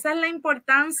 Y esa es la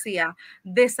importancia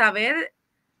de saber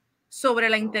sobre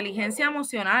la inteligencia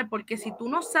emocional, porque si tú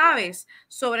no sabes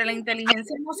sobre la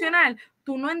inteligencia emocional,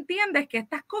 tú no entiendes que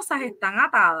estas cosas están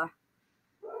atadas.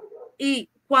 Y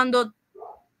cuando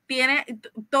tiene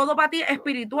todo para ti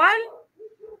espiritual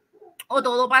o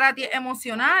todo para ti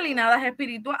emocional y nada es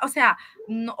espiritual, o sea,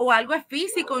 no, o algo es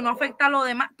físico y no afecta a lo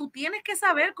demás, tú tienes que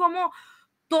saber cómo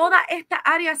todas estas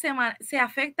áreas se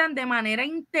afectan de manera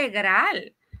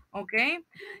integral. ¿Ok?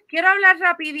 Quiero hablar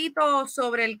rapidito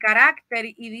sobre el carácter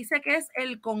y dice que es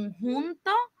el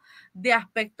conjunto de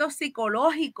aspectos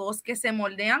psicológicos que se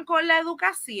moldean con la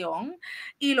educación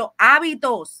y los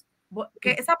hábitos,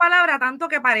 que esa palabra tanto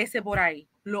que parece por ahí,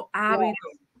 los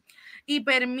hábitos, y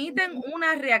permiten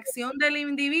una reacción del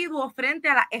individuo frente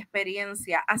a la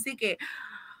experiencia. Así que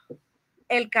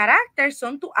el carácter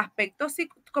son tus aspectos,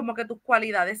 como que tus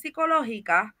cualidades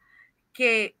psicológicas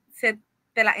que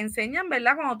te las enseñan,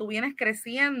 ¿verdad? Cuando tú vienes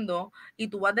creciendo y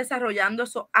tú vas desarrollando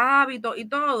esos hábitos y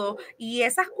todo, y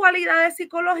esas cualidades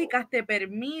psicológicas te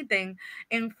permiten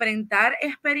enfrentar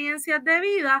experiencias de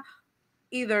vida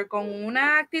either con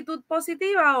una actitud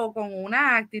positiva o con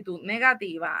una actitud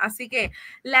negativa. Así que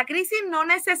la crisis no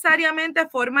necesariamente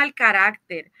forma el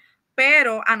carácter,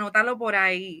 pero anótalo por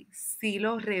ahí, sí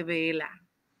lo revela.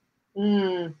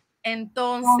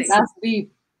 Entonces,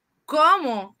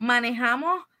 ¿cómo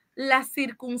manejamos las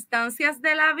circunstancias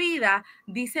de la vida?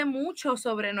 Dice mucho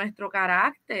sobre nuestro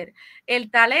carácter.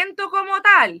 El talento como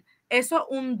tal, eso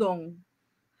es un don,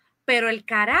 pero el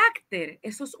carácter,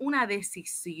 eso es una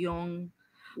decisión.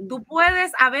 Tú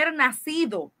puedes haber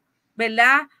nacido,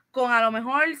 ¿verdad?, con a lo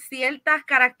mejor ciertas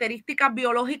características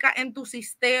biológicas en tu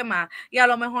sistema y a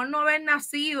lo mejor no haber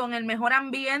nacido en el mejor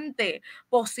ambiente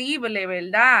posible,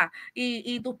 ¿verdad?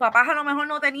 Y tus papás a lo mejor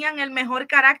no tenían el mejor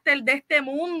carácter de este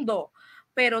mundo,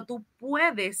 pero tú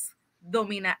puedes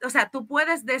dominar, o sea, tú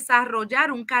puedes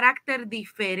desarrollar un carácter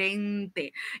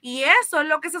diferente. Y eso es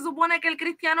lo que se supone que el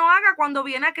cristiano haga cuando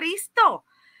viene a Cristo.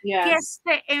 Que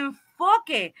se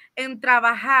enfoque en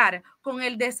trabajar con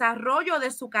el desarrollo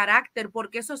de su carácter,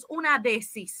 porque eso es una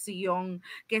decisión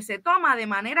que se toma de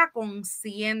manera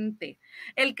consciente.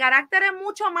 El carácter es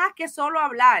mucho más que solo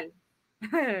hablar.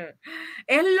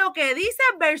 Es lo que dices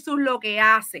versus lo que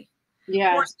hace.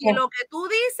 Porque lo que tú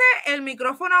dices, el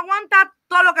micrófono aguanta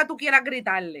todo lo que tú quieras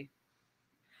gritarle.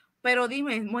 Pero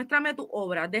dime, muéstrame tu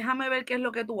obra, déjame ver qué es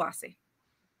lo que tú haces.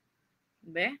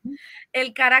 ¿Ves?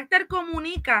 El carácter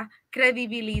comunica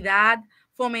credibilidad,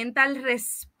 fomenta el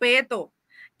respeto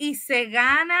y se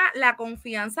gana la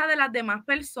confianza de las demás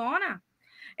personas.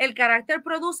 El carácter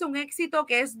produce un éxito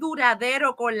que es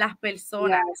duradero con las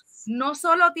personas. No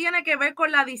solo tiene que ver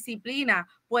con la disciplina,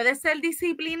 puedes ser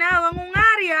disciplinado en un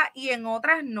área y en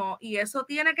otras no, y eso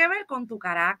tiene que ver con tu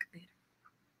carácter.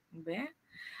 ¿Ves?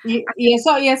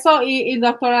 Y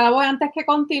doctora Lavoe, antes que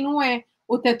continúe,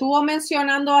 usted estuvo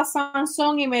mencionando a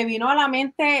Sansón y me vino a la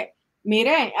mente,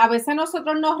 mire, a veces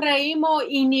nosotros nos reímos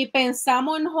y ni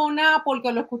pensamos en Jonás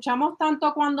porque lo escuchamos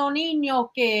tanto cuando niños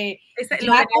que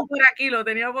lo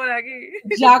tenía por aquí.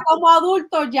 Ya como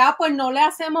adultos, ya pues no le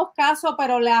hacemos caso,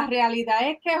 pero la realidad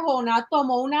es que Jonás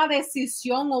tomó una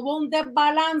decisión, hubo un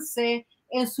desbalance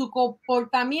en su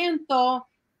comportamiento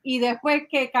y después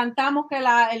que cantamos que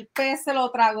el pez se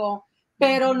lo tragó.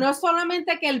 Pero no es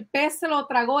solamente que el pez se lo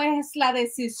tragó, es la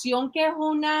decisión que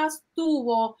Jonás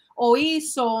tuvo o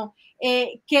hizo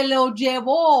que lo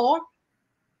llevó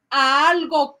a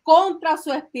algo contra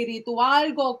su espíritu,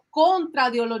 algo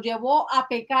contra Dios, lo llevó a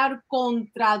pecar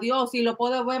contra Dios y lo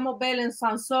podemos ver en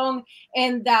Sansón,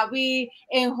 en David,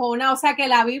 en Jonás, o sea que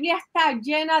la Biblia está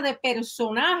llena de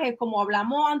personajes, como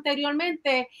hablamos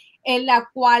anteriormente, en la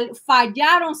cual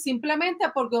fallaron simplemente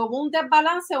porque hubo un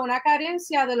desbalance, una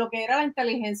carencia de lo que era la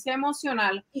inteligencia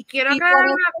emocional. Y quiero aclarar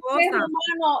una cosa.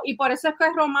 Y por eso es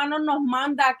que Romanos nos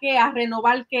manda a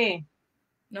renovar ¿qué?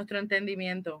 Nuestro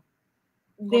entendimiento.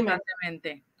 Dime.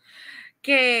 Constantemente.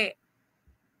 Que,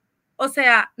 o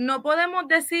sea, no podemos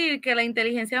decir que la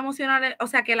inteligencia emocional, o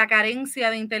sea, que la carencia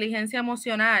de inteligencia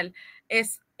emocional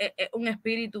es un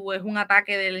espíritu, es un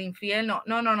ataque del infierno.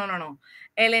 No, no, no, no, no.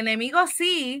 El enemigo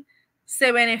sí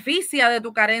se beneficia de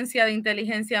tu carencia de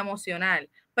inteligencia emocional,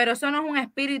 pero eso no es un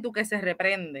espíritu que se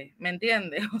reprende, ¿me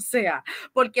entiendes? O sea,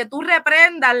 porque tú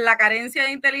reprendas la carencia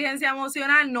de inteligencia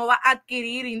emocional, no vas a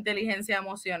adquirir inteligencia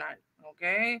emocional.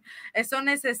 ¿Ok? Eso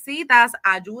necesitas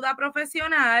ayuda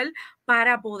profesional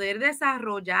para poder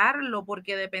desarrollarlo,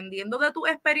 porque dependiendo de tus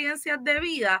experiencias de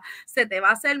vida, se te va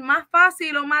a hacer más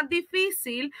fácil o más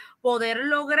difícil poder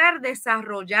lograr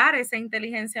desarrollar esa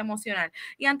inteligencia emocional.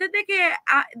 Y antes de que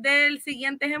del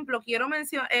siguiente ejemplo, quiero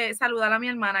saludar a mi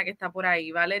hermana que está por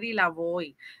ahí, Valerie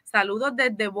Lavoy. Saludos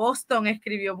desde Boston,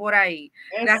 escribió por ahí.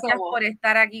 Gracias por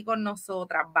estar aquí con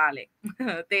nosotras, Vale.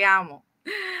 Te amo.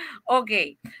 Ok,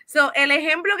 so el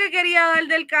ejemplo que quería dar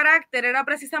del carácter era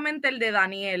precisamente el de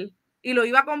Daniel y lo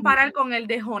iba a comparar con el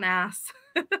de Jonás.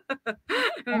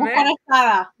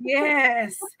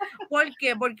 Yes. ¿Por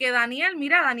qué? Porque Daniel,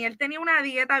 mira, Daniel tenía una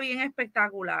dieta bien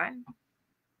espectacular.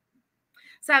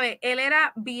 ¿Sabe? Él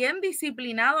era bien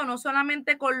disciplinado, no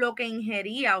solamente con lo que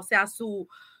ingería, o sea, su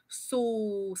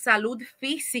salud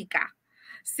física,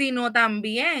 sino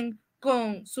también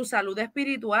con su salud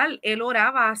espiritual. Él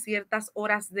oraba a ciertas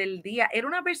horas del día. Era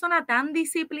una persona tan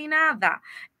disciplinada,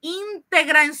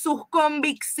 íntegra en sus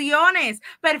convicciones.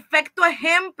 Perfecto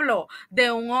ejemplo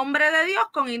de un hombre de Dios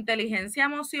con inteligencia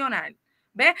emocional.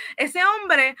 ¿Ves? Ese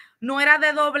hombre no era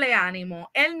de doble ánimo.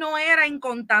 Él no era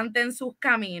inconstante en sus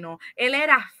caminos. Él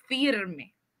era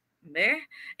firme. ¿Ves?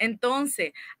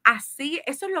 Entonces, así,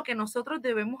 eso es lo que nosotros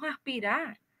debemos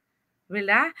aspirar.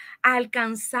 ¿Verdad? A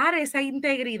alcanzar esa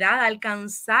integridad, a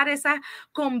alcanzar esas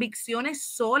convicciones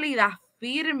sólidas,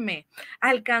 firmes,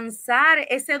 alcanzar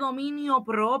ese dominio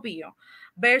propio.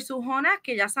 Versus Jonas,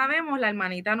 que ya sabemos, la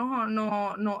hermanita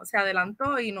no se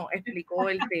adelantó y nos explicó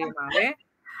el tema, ¿ves?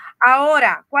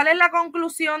 Ahora, ¿cuál es la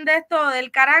conclusión de esto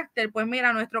del carácter? Pues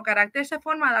mira, nuestro carácter se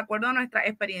forma de acuerdo a nuestras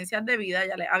experiencias de vida,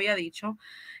 ya les había dicho,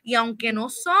 y aunque no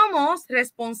somos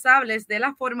responsables de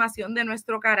la formación de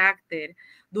nuestro carácter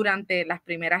durante las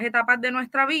primeras etapas de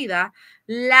nuestra vida,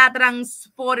 la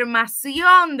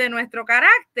transformación de nuestro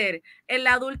carácter en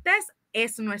la adultez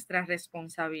es nuestra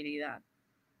responsabilidad.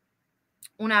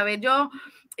 Una vez yo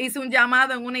hice un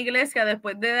llamado en una iglesia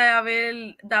después de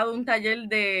haber dado un taller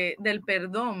del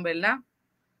perdón, ¿verdad?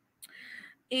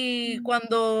 Y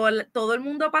cuando todo el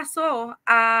mundo pasó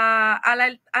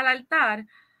al altar,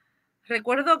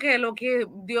 recuerdo que lo que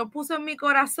Dios puso en mi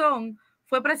corazón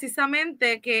fue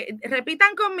precisamente que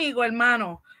repitan conmigo,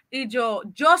 hermano, y yo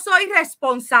soy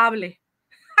responsable.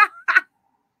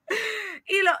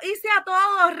 Y lo hice a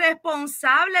todos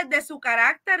responsables de su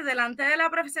carácter delante de la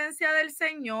presencia del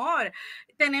Señor.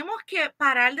 Tenemos que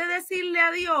parar de decirle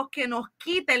a Dios que nos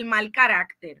quite el mal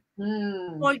carácter,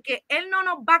 porque Él no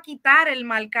nos va a quitar el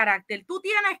mal carácter. Tú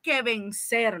tienes que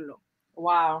vencerlo.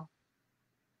 Wow.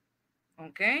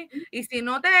 ¿Ok? Y si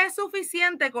no te es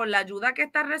suficiente con la ayuda que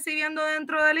estás recibiendo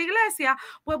dentro de la iglesia,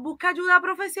 pues busca ayuda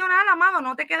profesional, amado.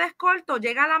 No te quedes corto.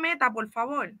 Llega a la meta, por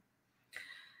favor.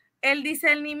 El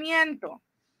discernimiento.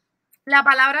 La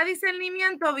palabra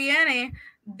discernimiento viene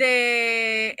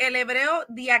del hebreo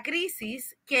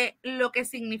diacrisis, que lo que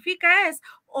significa es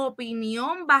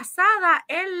opinión basada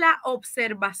en la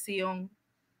observación.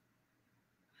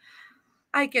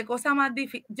 Ay, qué cosa más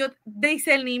difícil.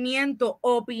 Discernimiento,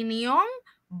 opinión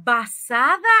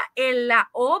basada en la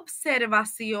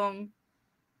observación.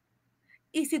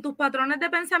 Y si tus patrones de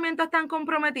pensamiento están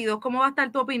comprometidos, ¿cómo va a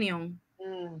estar tu opinión?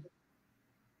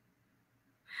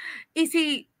 Y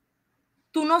si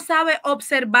tú no sabes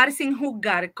observar sin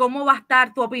juzgar, ¿cómo va a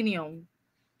estar tu opinión?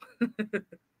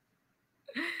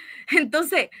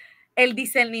 Entonces, el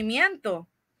discernimiento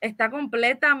está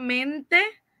completamente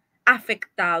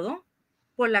afectado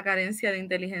por la carencia de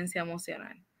inteligencia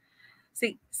emocional.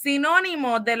 Sí,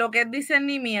 sinónimos de lo que es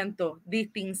discernimiento: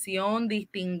 distinción,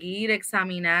 distinguir,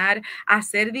 examinar,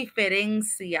 hacer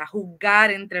diferencia, juzgar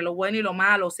entre lo bueno y lo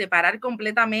malo, separar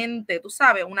completamente, tú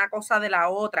sabes, una cosa de la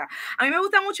otra. A mí me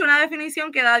gusta mucho una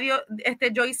definición que da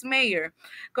Joyce Meyer,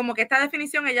 como que esta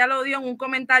definición ella lo dio en un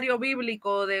comentario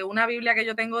bíblico de una Biblia que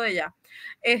yo tengo de ella.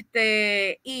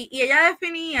 Y ella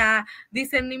definía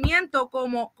discernimiento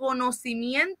como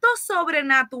conocimiento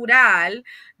sobrenatural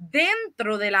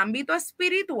dentro del ámbito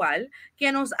espiritual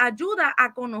que nos ayuda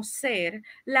a conocer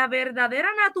la verdadera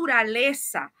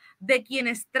naturaleza de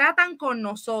quienes tratan con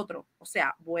nosotros, o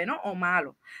sea, bueno o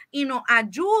malo, y nos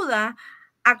ayuda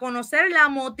a conocer la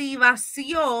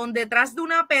motivación detrás de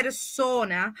una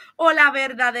persona o la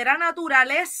verdadera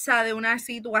naturaleza de una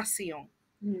situación.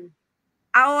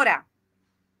 Ahora,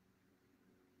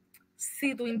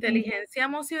 si tu inteligencia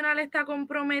emocional está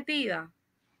comprometida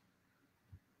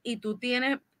y tú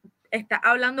estás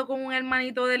hablando con un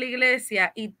hermanito de la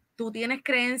iglesia y tú tienes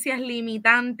creencias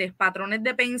limitantes, patrones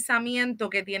de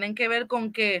pensamiento que tienen que ver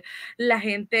con que la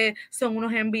gente son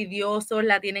unos envidiosos,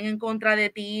 la tienen en contra de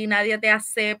ti, nadie te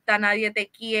acepta, nadie te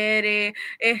quiere,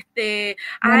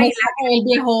 No me saque el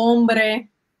viejo hombre.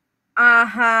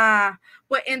 Ajá.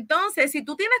 Pues entonces, si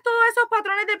tú tienes todos esos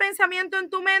patrones de pensamiento en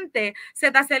tu mente,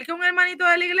 se te acerca un hermanito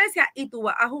de la iglesia y tú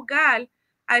vas a juzgar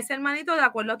a ese hermanito de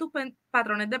acuerdo a tus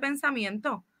patrones de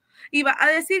pensamiento. Y vas a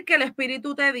decir que el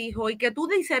espíritu te dijo y que tú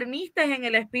discerniste en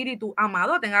el espíritu.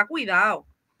 Amado, tenga cuidado.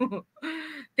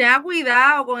 Tenga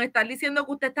cuidado con estar diciendo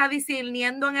que usted está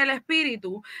discerniendo en el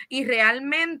espíritu y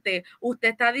realmente usted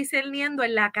está discerniendo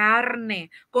en la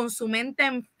carne, con su mente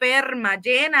enferma,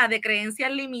 llena de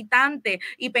creencias limitantes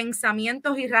y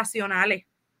pensamientos irracionales.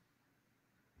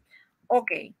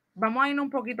 Ok, vamos a ir un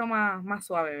poquito más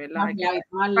suave, ¿verdad? Para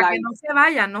que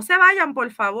no se vayan,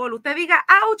 por favor. Usted diga,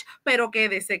 ouch, pero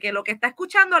quédese, que lo que está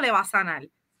escuchando le va a sanar.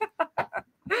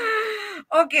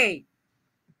 Ok.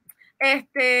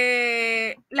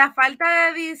 La falta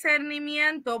de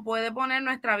discernimiento puede poner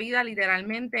nuestra vida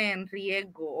literalmente en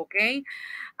riesgo, ¿ok?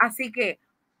 Así que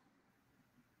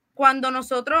cuando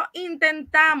nosotros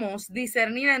intentamos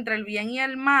discernir entre el bien y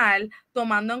el mal,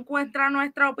 tomando en cuenta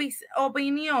nuestra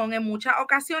opinión, en muchas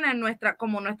ocasiones,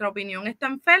 como nuestra opinión está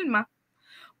enferma,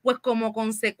 pues como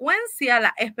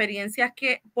consecuencia,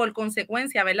 por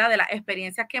consecuencia, ¿verdad? De las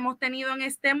experiencias que hemos tenido en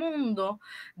este mundo,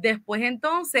 después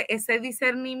entonces ese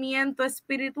discernimiento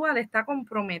espiritual está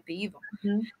comprometido.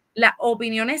 Las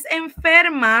opiniones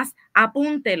enfermas,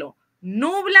 apúntelo,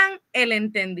 nublan el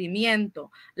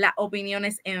entendimiento. Las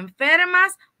opiniones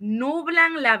enfermas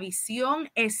nublan la visión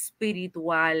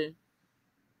espiritual.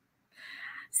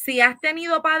 Si has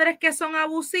tenido padres que son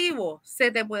abusivos,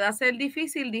 se te puede hacer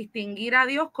difícil distinguir a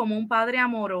Dios como un padre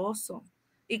amoroso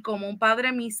y como un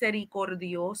padre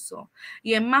misericordioso.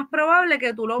 Y es más probable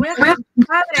que tú lo veas como un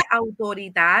padre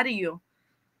autoritario.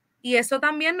 Y eso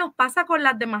también nos pasa con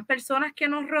las demás personas que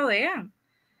nos rodean.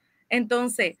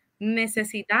 Entonces,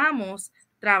 necesitamos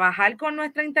trabajar con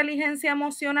nuestra inteligencia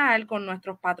emocional, con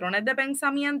nuestros patrones de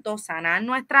pensamiento, sanar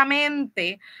nuestra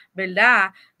mente,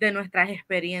 ¿verdad? De nuestras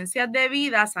experiencias de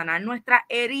vida, sanar nuestras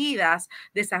heridas,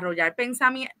 desarrollar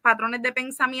patrones de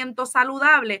pensamiento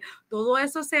saludables. Todo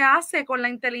eso se hace con la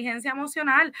inteligencia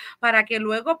emocional para que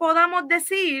luego podamos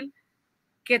decir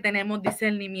que tenemos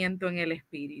discernimiento en el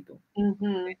espíritu.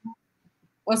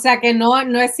 O sea que no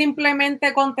es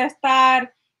simplemente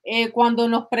contestar cuando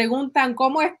nos preguntan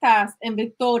 ¿cómo estás? En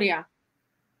Victoria.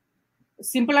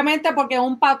 Simplemente porque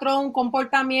un patrón, un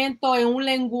comportamiento, en un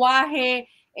lenguaje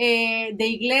de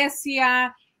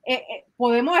iglesia,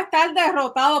 podemos estar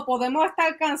derrotados, podemos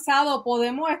estar cansados,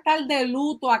 podemos estar de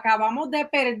luto, acabamos de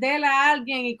perder a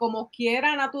alguien y como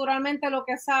quiera, naturalmente lo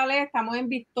que sale, estamos en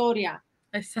victoria.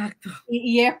 Exacto.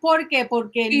 Y es porque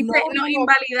y nos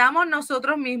invalidamos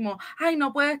nosotros mismos. Ay,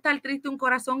 no puede estar triste un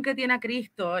corazón que tiene a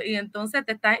Cristo. Y entonces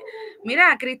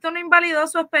mira, Cristo no invalidó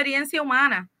su experiencia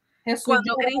humana. Jesús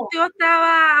Cuando lloró. Cristo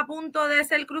estaba a punto de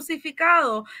ser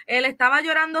crucificado, él estaba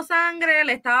llorando sangre,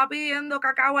 le estaba pidiendo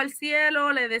cacao al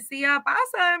cielo, le decía,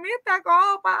 pasa de mí esta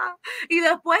copa. Y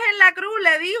después en la cruz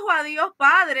le dijo a Dios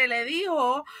Padre, le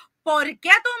dijo, ¿por qué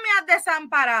tú me has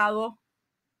desamparado?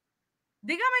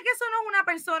 Dígame que eso no es una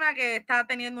persona que está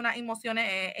teniendo unas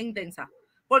emociones intensas,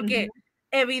 porque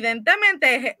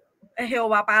evidentemente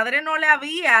Jehová Padre no le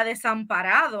había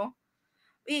desamparado,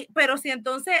 pero si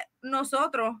entonces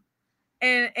nosotros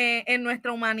en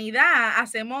nuestra humanidad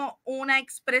hacemos una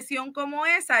expresión como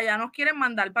esa, ya nos quieren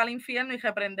mandar para el infierno y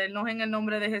reprendernos en el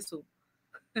nombre de Jesús.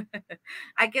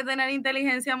 Hay que tener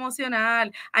inteligencia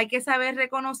emocional, hay que saber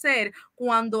reconocer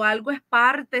cuando algo es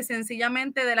parte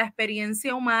sencillamente de la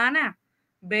experiencia humana.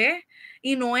 ¿Ves?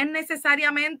 Y no es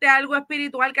necesariamente algo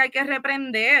espiritual que hay que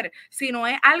reprender, sino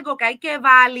es algo que hay que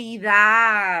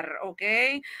validar, ¿ok?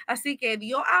 Así que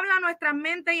Dios habla a nuestras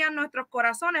mentes y a nuestros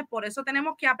corazones, por eso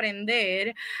tenemos que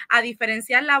aprender a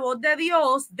diferenciar la voz de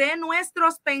Dios de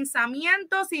nuestros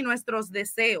pensamientos y nuestros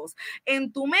deseos.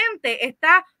 En tu mente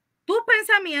está tus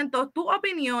pensamientos, tus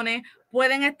opiniones,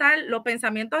 pueden estar los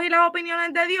pensamientos y las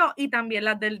opiniones de Dios y también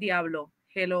las del diablo.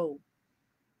 Hello.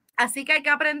 Así que hay que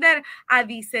aprender a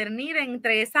discernir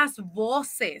entre esas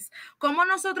voces. ¿Cómo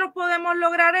nosotros podemos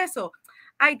lograr eso?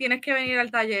 Ay, tienes que venir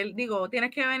al taller, tienes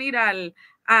que venir al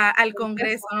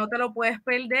congreso, no te lo puedes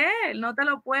perder, no te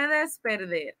lo puedes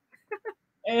perder.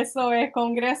 Eso es,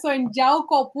 congreso en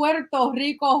Yauco, Puerto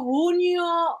Rico, junio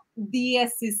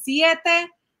 17.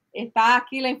 Está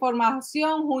aquí la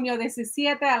información, junio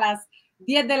 17 a las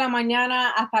 10 de la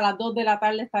mañana hasta las 2 de la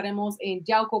tarde estaremos en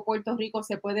Yauco, Puerto Rico.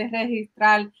 Se puede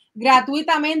registrar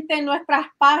gratuitamente en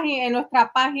nuestra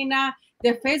página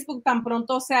de Facebook tan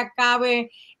pronto se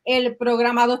acabe el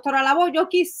programa. Doctora Labo, yo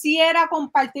quisiera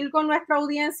compartir con nuestra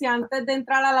audiencia antes de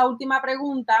entrar a la última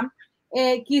pregunta.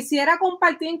 Quisiera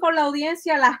compartir con la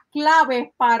audiencia las claves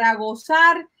para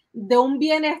gozar de un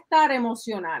bienestar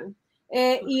emocional.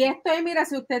 Y esto es, mira,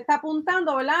 si usted está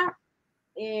apuntando, ¿verdad?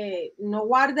 No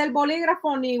guarde el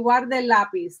bolígrafo ni guarde el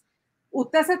lápiz.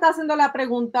 Usted se está haciendo la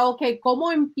pregunta, ok,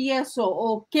 ¿cómo empiezo?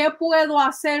 ¿O qué puedo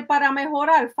hacer para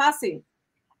mejorar? Fácil.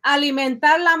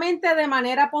 Alimentar la mente de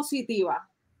manera positiva.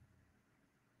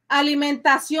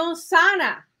 Alimentación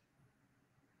sana.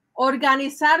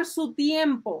 Organizar su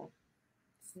tiempo.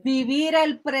 Vivir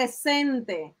el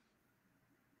presente,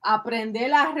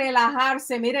 aprender a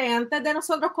relajarse. Mire, antes de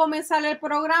nosotros comenzar el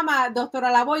programa,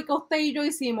 doctora Lavoy, que usted y yo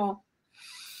hicimos,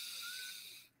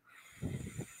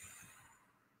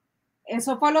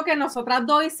 eso fue lo que nosotras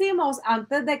dos hicimos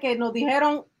antes de que nos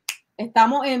dijeron,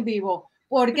 estamos en vivo.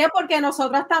 ¿Por qué? Porque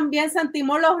nosotras también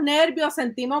sentimos los nervios,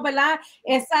 sentimos, ¿verdad?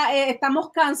 Estamos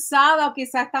cansados,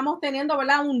 quizás estamos teniendo,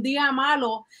 ¿verdad? Un día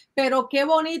malo, pero qué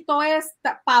bonito es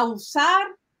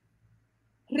pausar,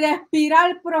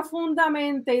 respirar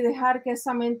profundamente y dejar que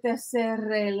esa mente se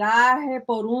relaje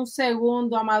por un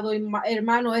segundo, amado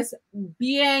hermano, es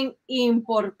bien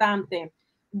importante.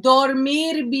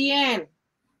 Dormir bien.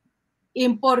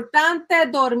 Importante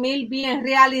dormir bien,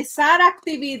 realizar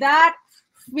actividad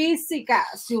física.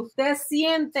 Si usted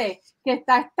siente que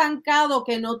está estancado,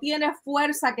 que no tiene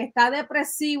fuerza, que está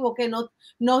depresivo, que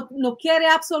no quiere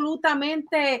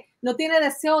absolutamente, no tiene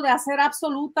deseo de hacer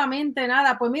absolutamente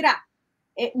nada, pues mira,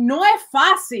 no es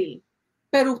fácil,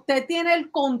 pero usted tiene el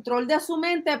control de su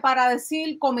mente para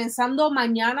decir, comenzando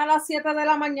mañana a las 7 de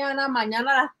la mañana,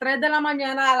 mañana a las 3 de la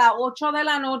mañana, a las 8 de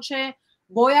la noche,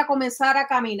 voy a comenzar a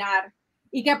caminar.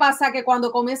 ¿Y qué pasa? Que cuando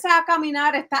comienzas a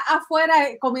caminar, estás afuera,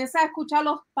 comienzas a escuchar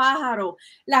los pájaros,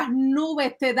 las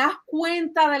nubes, te das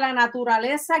cuenta de la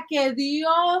naturaleza que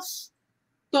Dios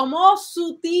tomó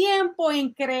su tiempo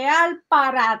en crear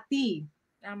para ti.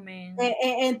 Amén.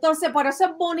 Entonces, por eso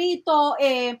es bonito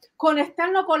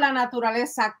conectarnos con la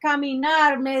naturaleza,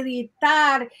 caminar,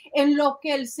 meditar en lo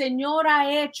que el Señor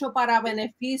ha hecho para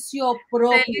beneficio El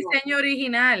propio. diseño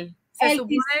original. Se El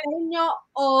supone. diseño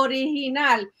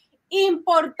original.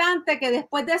 Importante que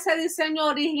después de ese diseño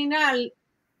original,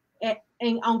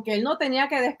 aunque él no tenía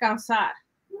que descansar,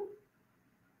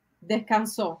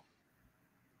 descansó.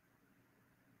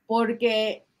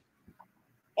 Porque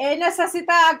él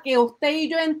necesita que usted y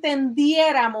yo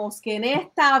entendiéramos que en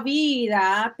esta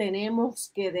vida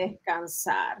tenemos que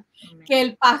descansar. Amén. Que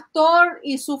el pastor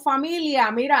y su familia,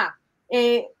 mira,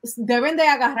 deben de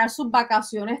agarrar sus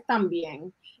vacaciones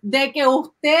también. De que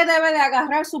usted debe de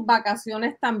agarrar sus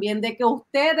vacaciones también. De que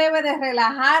usted debe de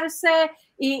relajarse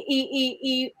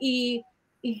y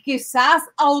quizás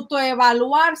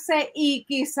autoevaluarse y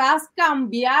quizás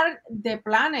cambiar de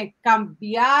planes,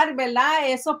 cambiar, ¿verdad?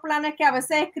 Esos planes que a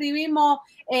veces escribimos,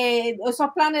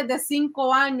 esos planes de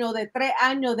 5 años, de 3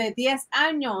 años, de 10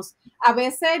 años, a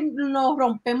veces nos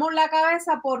rompemos la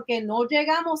cabeza porque no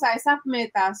llegamos a esas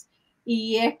metas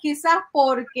y es quizás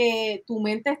porque tu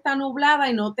mente está nublada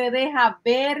y no te deja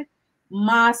ver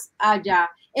más allá.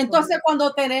 Entonces,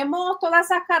 cuando tenemos todas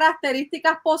esas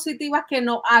características positivas que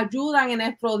nos ayudan en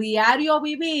nuestro diario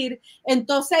vivir,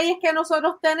 entonces ahí es que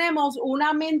nosotros tenemos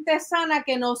una mente sana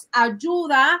que nos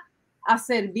ayuda a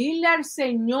servirle al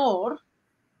Señor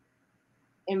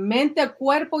en mente,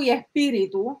 cuerpo y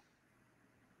espíritu.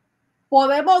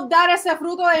 Podemos dar ese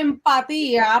fruto de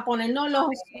empatía, ponernos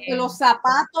los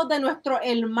zapatos de nuestro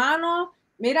hermano.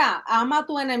 Mira, ama a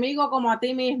tu enemigo como a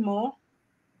ti mismo.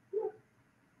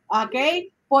 ¿Ok?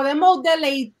 Podemos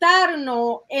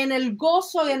deleitarnos en el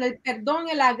gozo y en el perdón,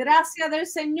 en la gracia del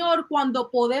Señor cuando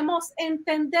podemos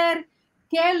entender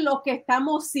qué es lo que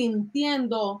estamos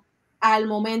sintiendo al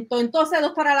momento. Entonces,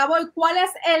 doctora Lavoy, ¿cuál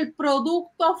es el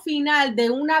producto final de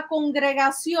una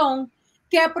congregación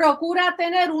que procura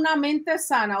tener una mente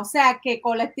sana? O sea, que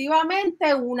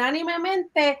colectivamente,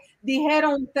 unánimemente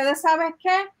dijeron, ¿ustedes saben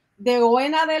qué? De hoy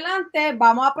en adelante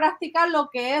vamos a practicar lo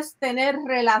que es tener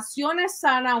relaciones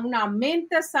sanas, una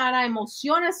mente sana,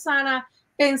 emociones sanas,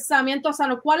 pensamientos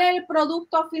sanos. ¿Cuál es el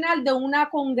producto final de una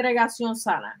congregación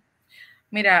sana?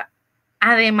 Mira,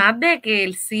 además de que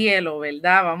el cielo,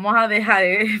 ¿verdad? Vamos a dejar,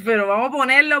 pero vamos a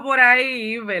ponerlo por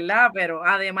ahí, ¿verdad? Pero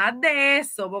además de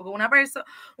eso, porque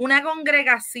una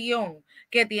congregación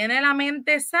que tiene la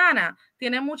mente sana,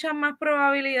 tiene muchas más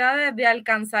probabilidades de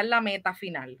alcanzar la meta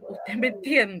final. ¿Usted me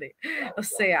entiende? O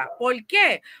sea, ¿por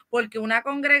qué? Porque una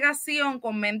congregación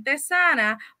con mente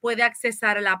sana puede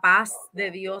accesar la paz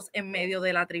de Dios en medio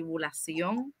de la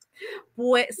tribulación,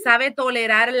 pues sabe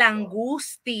tolerar la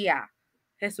angustia.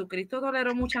 Jesucristo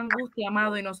toleró mucha angustia,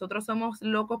 amado, y nosotros somos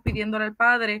locos pidiéndole al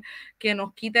Padre que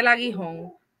nos quite el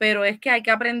aguijón, pero es que hay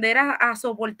que aprender a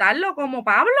soportarlo como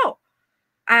Pablo.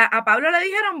 A Pablo le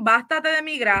dijeron, bástate de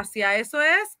mi gracia. Eso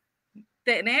es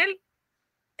tener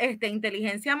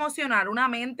inteligencia emocional, una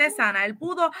mente sana. Él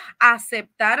pudo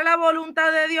aceptar la voluntad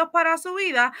de Dios para su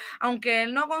vida, aunque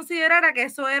él no considerara que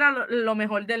eso era lo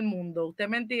mejor del mundo. ¿Usted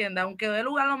me entiende? Aunque él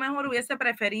a lo mejor hubiese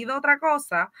preferido otra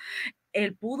cosa,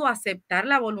 él pudo aceptar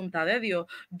la voluntad de Dios.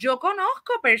 Yo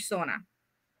conozco personas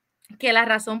que la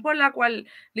razón por la cual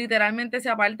literalmente se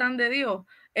apartan de Dios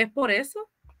es por eso,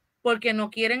 porque no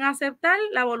quieren aceptar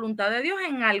la voluntad de Dios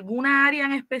en alguna área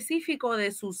en específico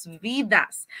de sus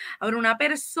vidas. Ahora,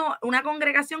 una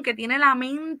congregación que tiene la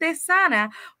mente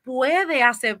sana puede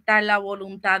aceptar la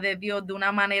voluntad de Dios de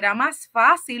una manera más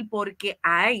fácil porque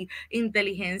hay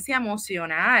inteligencia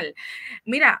emocional.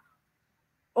 Mira,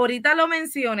 ahorita lo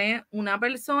mencioné, una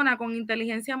persona con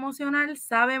inteligencia emocional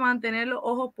sabe mantener los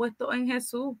ojos puestos en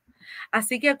Jesús.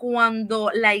 Así que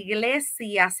cuando la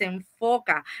iglesia se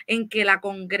enfoca en que la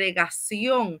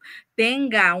congregación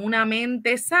tenga una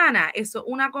mente sana, eso es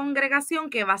una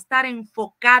congregación que va a estar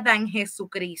enfocada en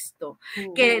Jesucristo,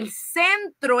 que el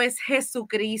centro es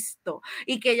Jesucristo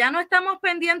y que ya no estamos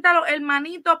pendientes a los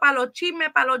hermanitos, para los chismes,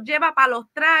 para los lleva, para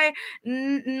los trae.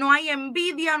 No hay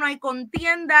envidia, no hay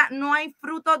contienda, no hay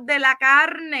frutos de la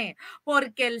carne,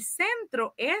 porque el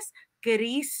centro es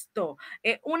Cristo.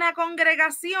 Es una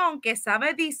congregación que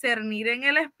sabe discernir en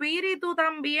el espíritu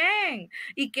también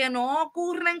y que no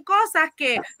ocurren cosas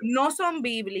que no son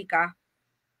bíblicas.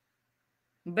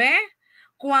 ¿Ves?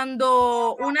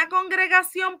 Cuando una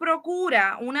congregación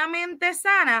procura una mente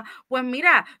sana, pues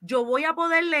mira, yo voy a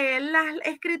poder leer las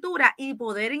escrituras y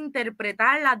poder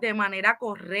interpretarlas de manera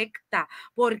correcta,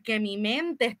 porque mi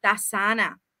mente está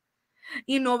sana.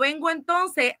 Y no vengo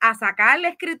entonces a sacar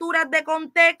las escrituras de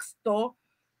contexto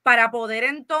para poder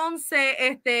entonces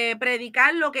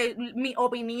predicar mis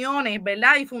opiniones,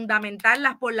 ¿verdad? Y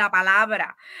fundamentarlas por la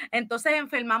palabra. Entonces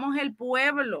enfermamos el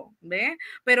pueblo, ¿ves?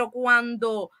 Pero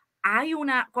cuando hay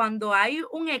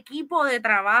un equipo de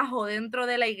trabajo dentro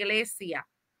de la iglesia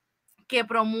que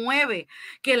promueve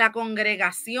que la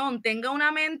congregación tenga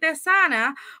una mente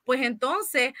sana, pues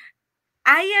entonces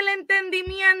hay el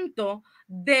entendimiento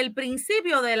del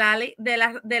principio de la ley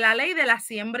de la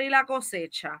siembra y la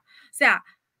cosecha. O sea,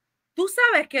 tú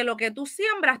sabes que lo que tú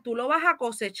siembras, tú lo vas a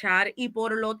cosechar y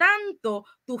por lo tanto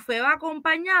tu fe va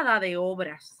acompañada de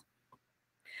obras.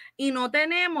 Y no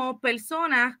tenemos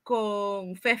personas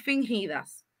con fe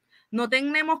fingidas. No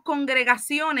tenemos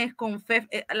congregaciones con fe.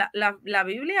 La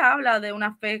Biblia habla de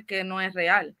una fe que no es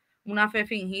real, una fe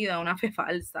fingida, una fe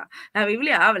falsa. La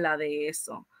Biblia habla de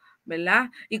eso, ¿verdad?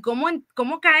 ¿Y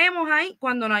cómo caemos ahí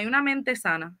cuando no hay una mente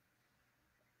sana?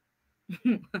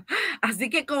 Así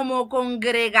que como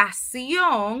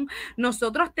congregación,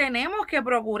 nosotros tenemos que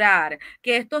procurar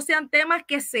que estos sean temas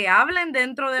que se hablen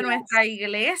dentro de nuestra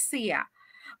iglesia,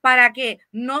 para que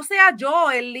no sea yo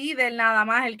el líder nada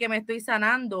más el que me estoy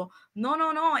sanando.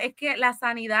 No, es que la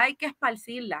sanidad hay que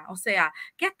esparcirla. O sea,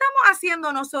 ¿qué estamos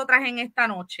haciendo nosotras en esta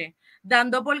noche?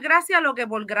 Dando por gracia lo que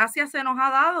por gracia se nos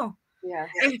ha dado.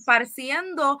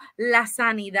 Esparciendo la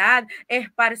sanidad,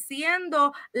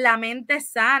 esparciendo la mente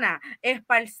sana,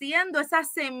 esparciendo esa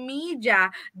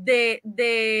semilla de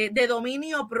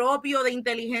dominio propio, de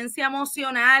inteligencia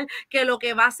emocional, que lo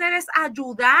que va a hacer es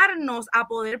ayudarnos a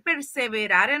poder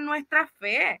perseverar en nuestra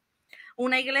fe.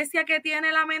 Una iglesia que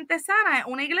tiene la mente sana es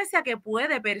una iglesia que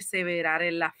puede perseverar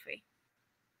en la fe.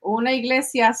 Una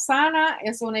iglesia sana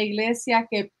es una iglesia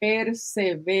que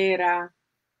persevera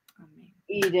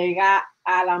y llega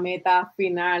a la meta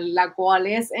final, la cual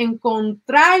es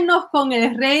encontrarnos con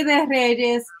el Rey de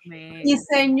Reyes. Amén. Y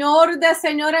Señor de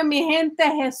señores. Mi gente,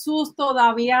 Jesús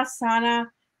todavía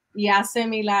sana y hace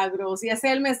milagros. Y ese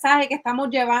es el mensaje que estamos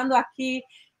llevando aquí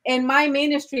en My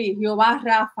Ministry, Jehová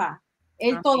Rafa.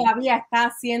 Él todavía está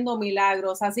haciendo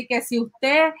milagros. Así que si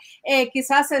usted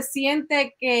quizás se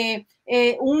siente que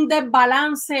un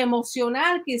desbalance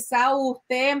emocional, quizás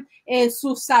usted,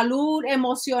 su salud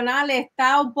emocional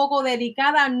está un poco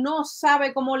delicada, no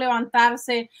sabe cómo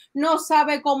levantarse, no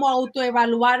sabe cómo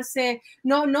autoevaluarse,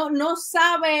 no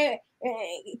sabe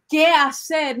qué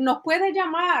hacer, nos puede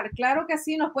llamar, claro que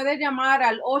sí, nos puede llamar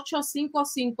al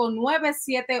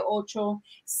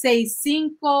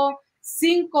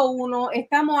 855-978-6551.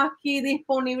 Estamos aquí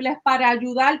disponibles para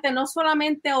ayudarte, no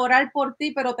solamente a orar por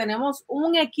ti, pero tenemos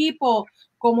un equipo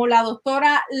como la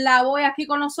doctora Lavoy aquí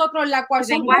con nosotros, la cual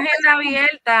tengo agenda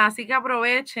abierta, así que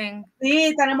aprovechen.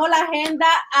 Sí, tenemos la agenda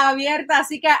abierta,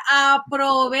 así que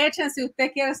aprovechen si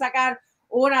usted quiere sacar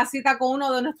una cita con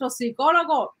uno de nuestros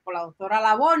psicólogos, con la doctora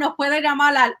Lavoy, nos puede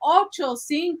llamar al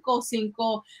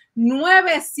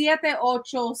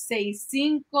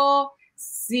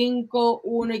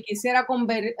 855-978-6551 y quisiera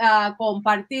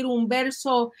compartir un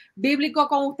verso bíblico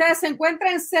con ustedes. Se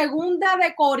encuentra en 2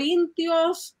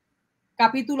 Corintios,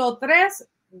 capítulo 3,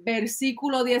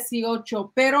 versículo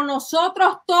 18. Pero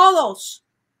nosotros todos,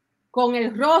 con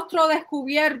el rostro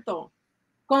descubierto,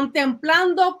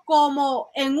 contemplando como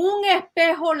en un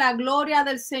espejo la gloria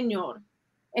del Señor,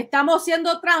 estamos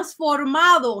siendo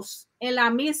transformados en la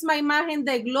misma imagen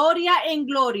de gloria en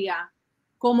gloria,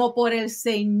 como por el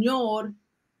Señor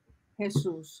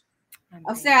Jesús. Amén.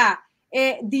 O sea,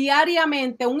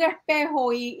 diariamente un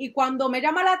espejo y cuando me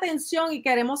llama la atención y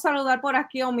queremos saludar por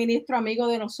aquí a un ministro amigo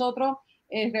de nosotros,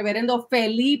 el reverendo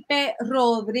Felipe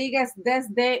Rodríguez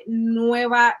desde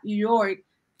Nueva York.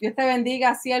 Dios te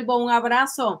bendiga, siervo, un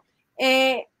abrazo.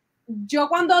 Yo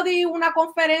cuando di una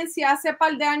conferencia hace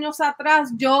par de años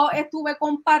atrás, yo estuve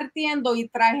compartiendo y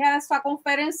traje a esa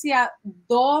conferencia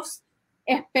 2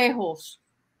 espejos.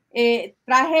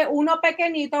 Traje uno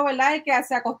pequeñito, ¿verdad? El que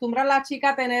se acostumbra la chica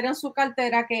a tener en su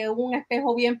cartera, que es un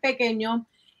espejo bien pequeño.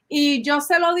 Y yo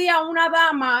se lo di a una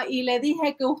dama y le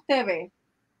dije, ¿qué usted ve?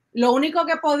 Lo único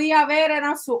que podía ver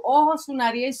eran sus ojos, su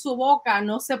nariz y su boca.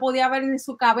 No se podía ver ni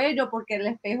su cabello porque el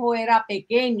espejo era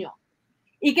pequeño.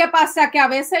 ¿Y qué pasa? Que a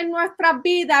veces en nuestras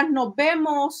vidas nos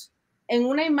vemos en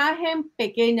una imagen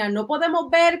pequeña. No podemos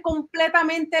ver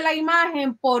completamente la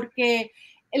imagen porque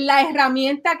la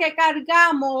herramienta que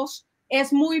cargamos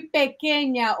es muy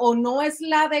pequeña o no es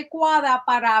la adecuada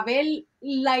para ver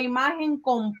la imagen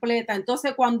completa.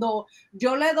 Entonces, cuando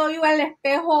yo le doy el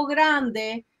espejo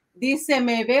grande, dice,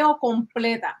 me veo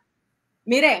completa.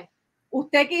 Mire,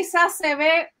 usted quizás se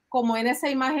ve como en esa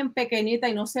imagen pequeñita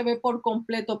y no se ve por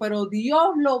completo, pero Dios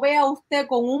lo ve a usted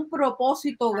con un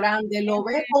propósito grande, lo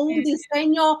ve con un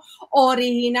diseño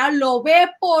original, lo ve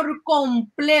por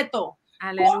completo. ¿Cómo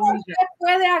Aleluya. usted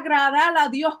puede agradar a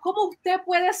Dios? ¿Cómo usted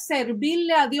puede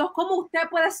servirle a Dios? ¿Cómo usted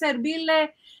puede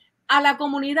servirle a la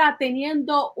comunidad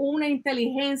teniendo una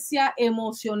inteligencia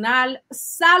emocional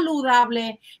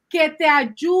saludable que te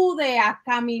ayude a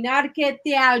caminar, que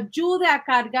te ayude a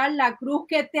cargar la cruz,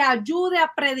 que te ayude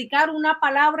a predicar una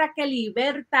palabra que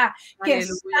liberta, que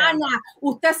Aleluya. sana?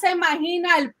 Usted se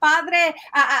imagina el padre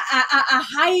a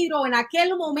Jairo en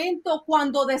aquel momento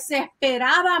cuando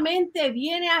desesperadamente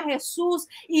viene a Jesús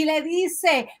y le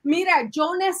dice, mira,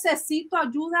 yo necesito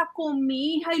ayuda con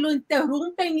mi hija, y lo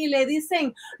interrumpen y le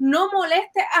dicen, no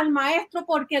moleste al maestro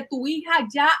porque tu hija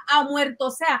ya ha muerto.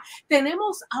 O sea,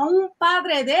 tenemos a un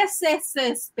padre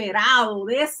desesperado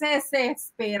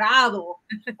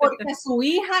porque su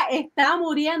hija está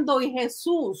muriendo y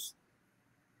Jesús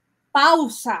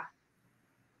pausa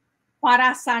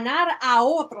para sanar a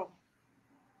otro.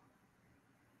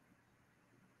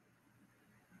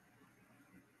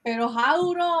 Pero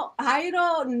Jairo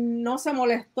no se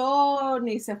molestó,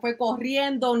 ni se fue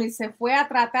corriendo, ni se fue a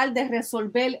tratar de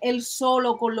resolver él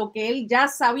solo con lo que él ya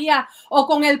sabía o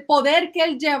con el poder que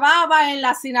él llevaba en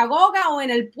la sinagoga o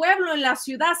en el pueblo, en la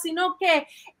ciudad, sino que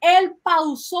él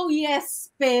pausó y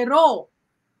esperó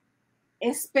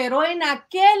en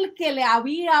aquel que le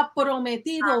había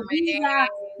prometido Amén. vida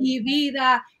y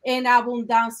vida en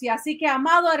abundancia. Así que,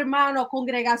 amado hermano,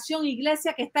 congregación,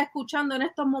 iglesia que está escuchando en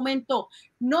estos momentos,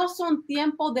 no son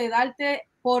tiempos de darte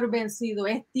por vencido,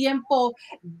 es tiempo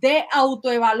de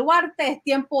autoevaluarte, es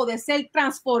tiempo de ser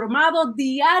transformado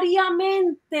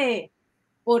diariamente,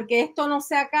 porque esto no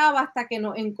se acaba hasta que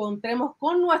nos encontremos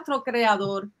con nuestro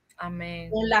Creador. Amén.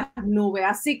 En las nubes.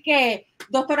 Así que,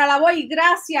 doctora Lavoy,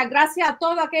 gracias a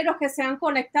todos aquellos que se han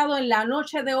conectado en la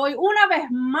noche de hoy. Una vez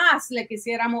más, le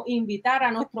quisiéramos invitar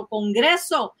a nuestro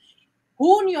congreso,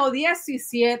 junio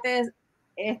 17,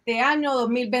 este año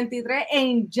 2023,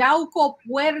 en Yauco,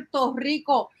 Puerto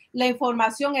Rico. La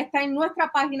información está en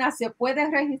nuestra página, se puede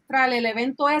registrar. El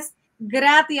evento es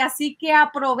gratis, así que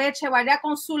aproveche, vaya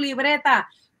con su libreta,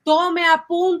 tome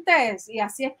apuntes, y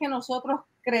así es que nosotros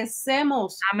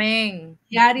crecemos. Amén.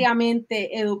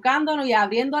 Diariamente, educándonos y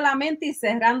abriendo la mente y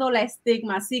cerrando la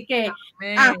estigma. Así que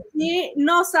Amén. Aquí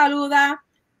nos saluda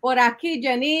por aquí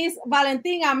Janice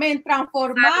Valentín. Amén.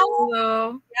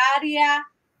 Transformado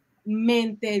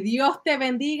diariamente. Dios te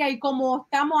bendiga. Y como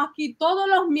estamos aquí todos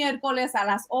los miércoles a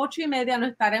las 8:30,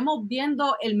 nos estaremos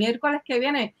viendo el miércoles que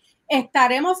viene.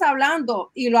 Estaremos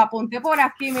hablando, y lo apunté por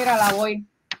aquí, mira, la voy.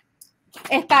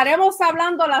 Estaremos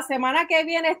hablando la semana que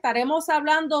viene, estaremos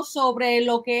hablando sobre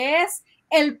lo que es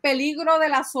el peligro de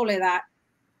la soledad.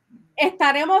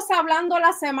 Estaremos hablando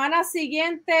la semana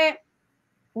siguiente,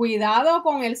 cuidado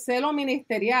con el celo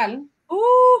ministerial.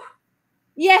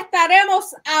 Y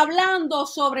estaremos hablando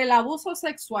sobre el abuso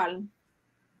sexual,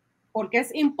 porque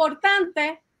es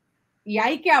importante y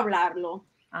hay que hablarlo.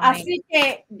 Amén. Así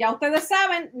que ya ustedes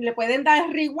saben, le pueden dar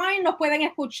rewind, nos pueden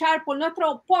escuchar por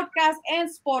nuestro podcast en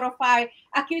Spotify.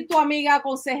 Aquí tu amiga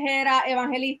consejera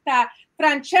evangelista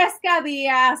Francesca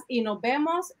Díaz, y nos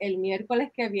vemos el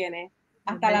miércoles que viene.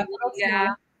 Hasta la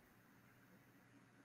próxima.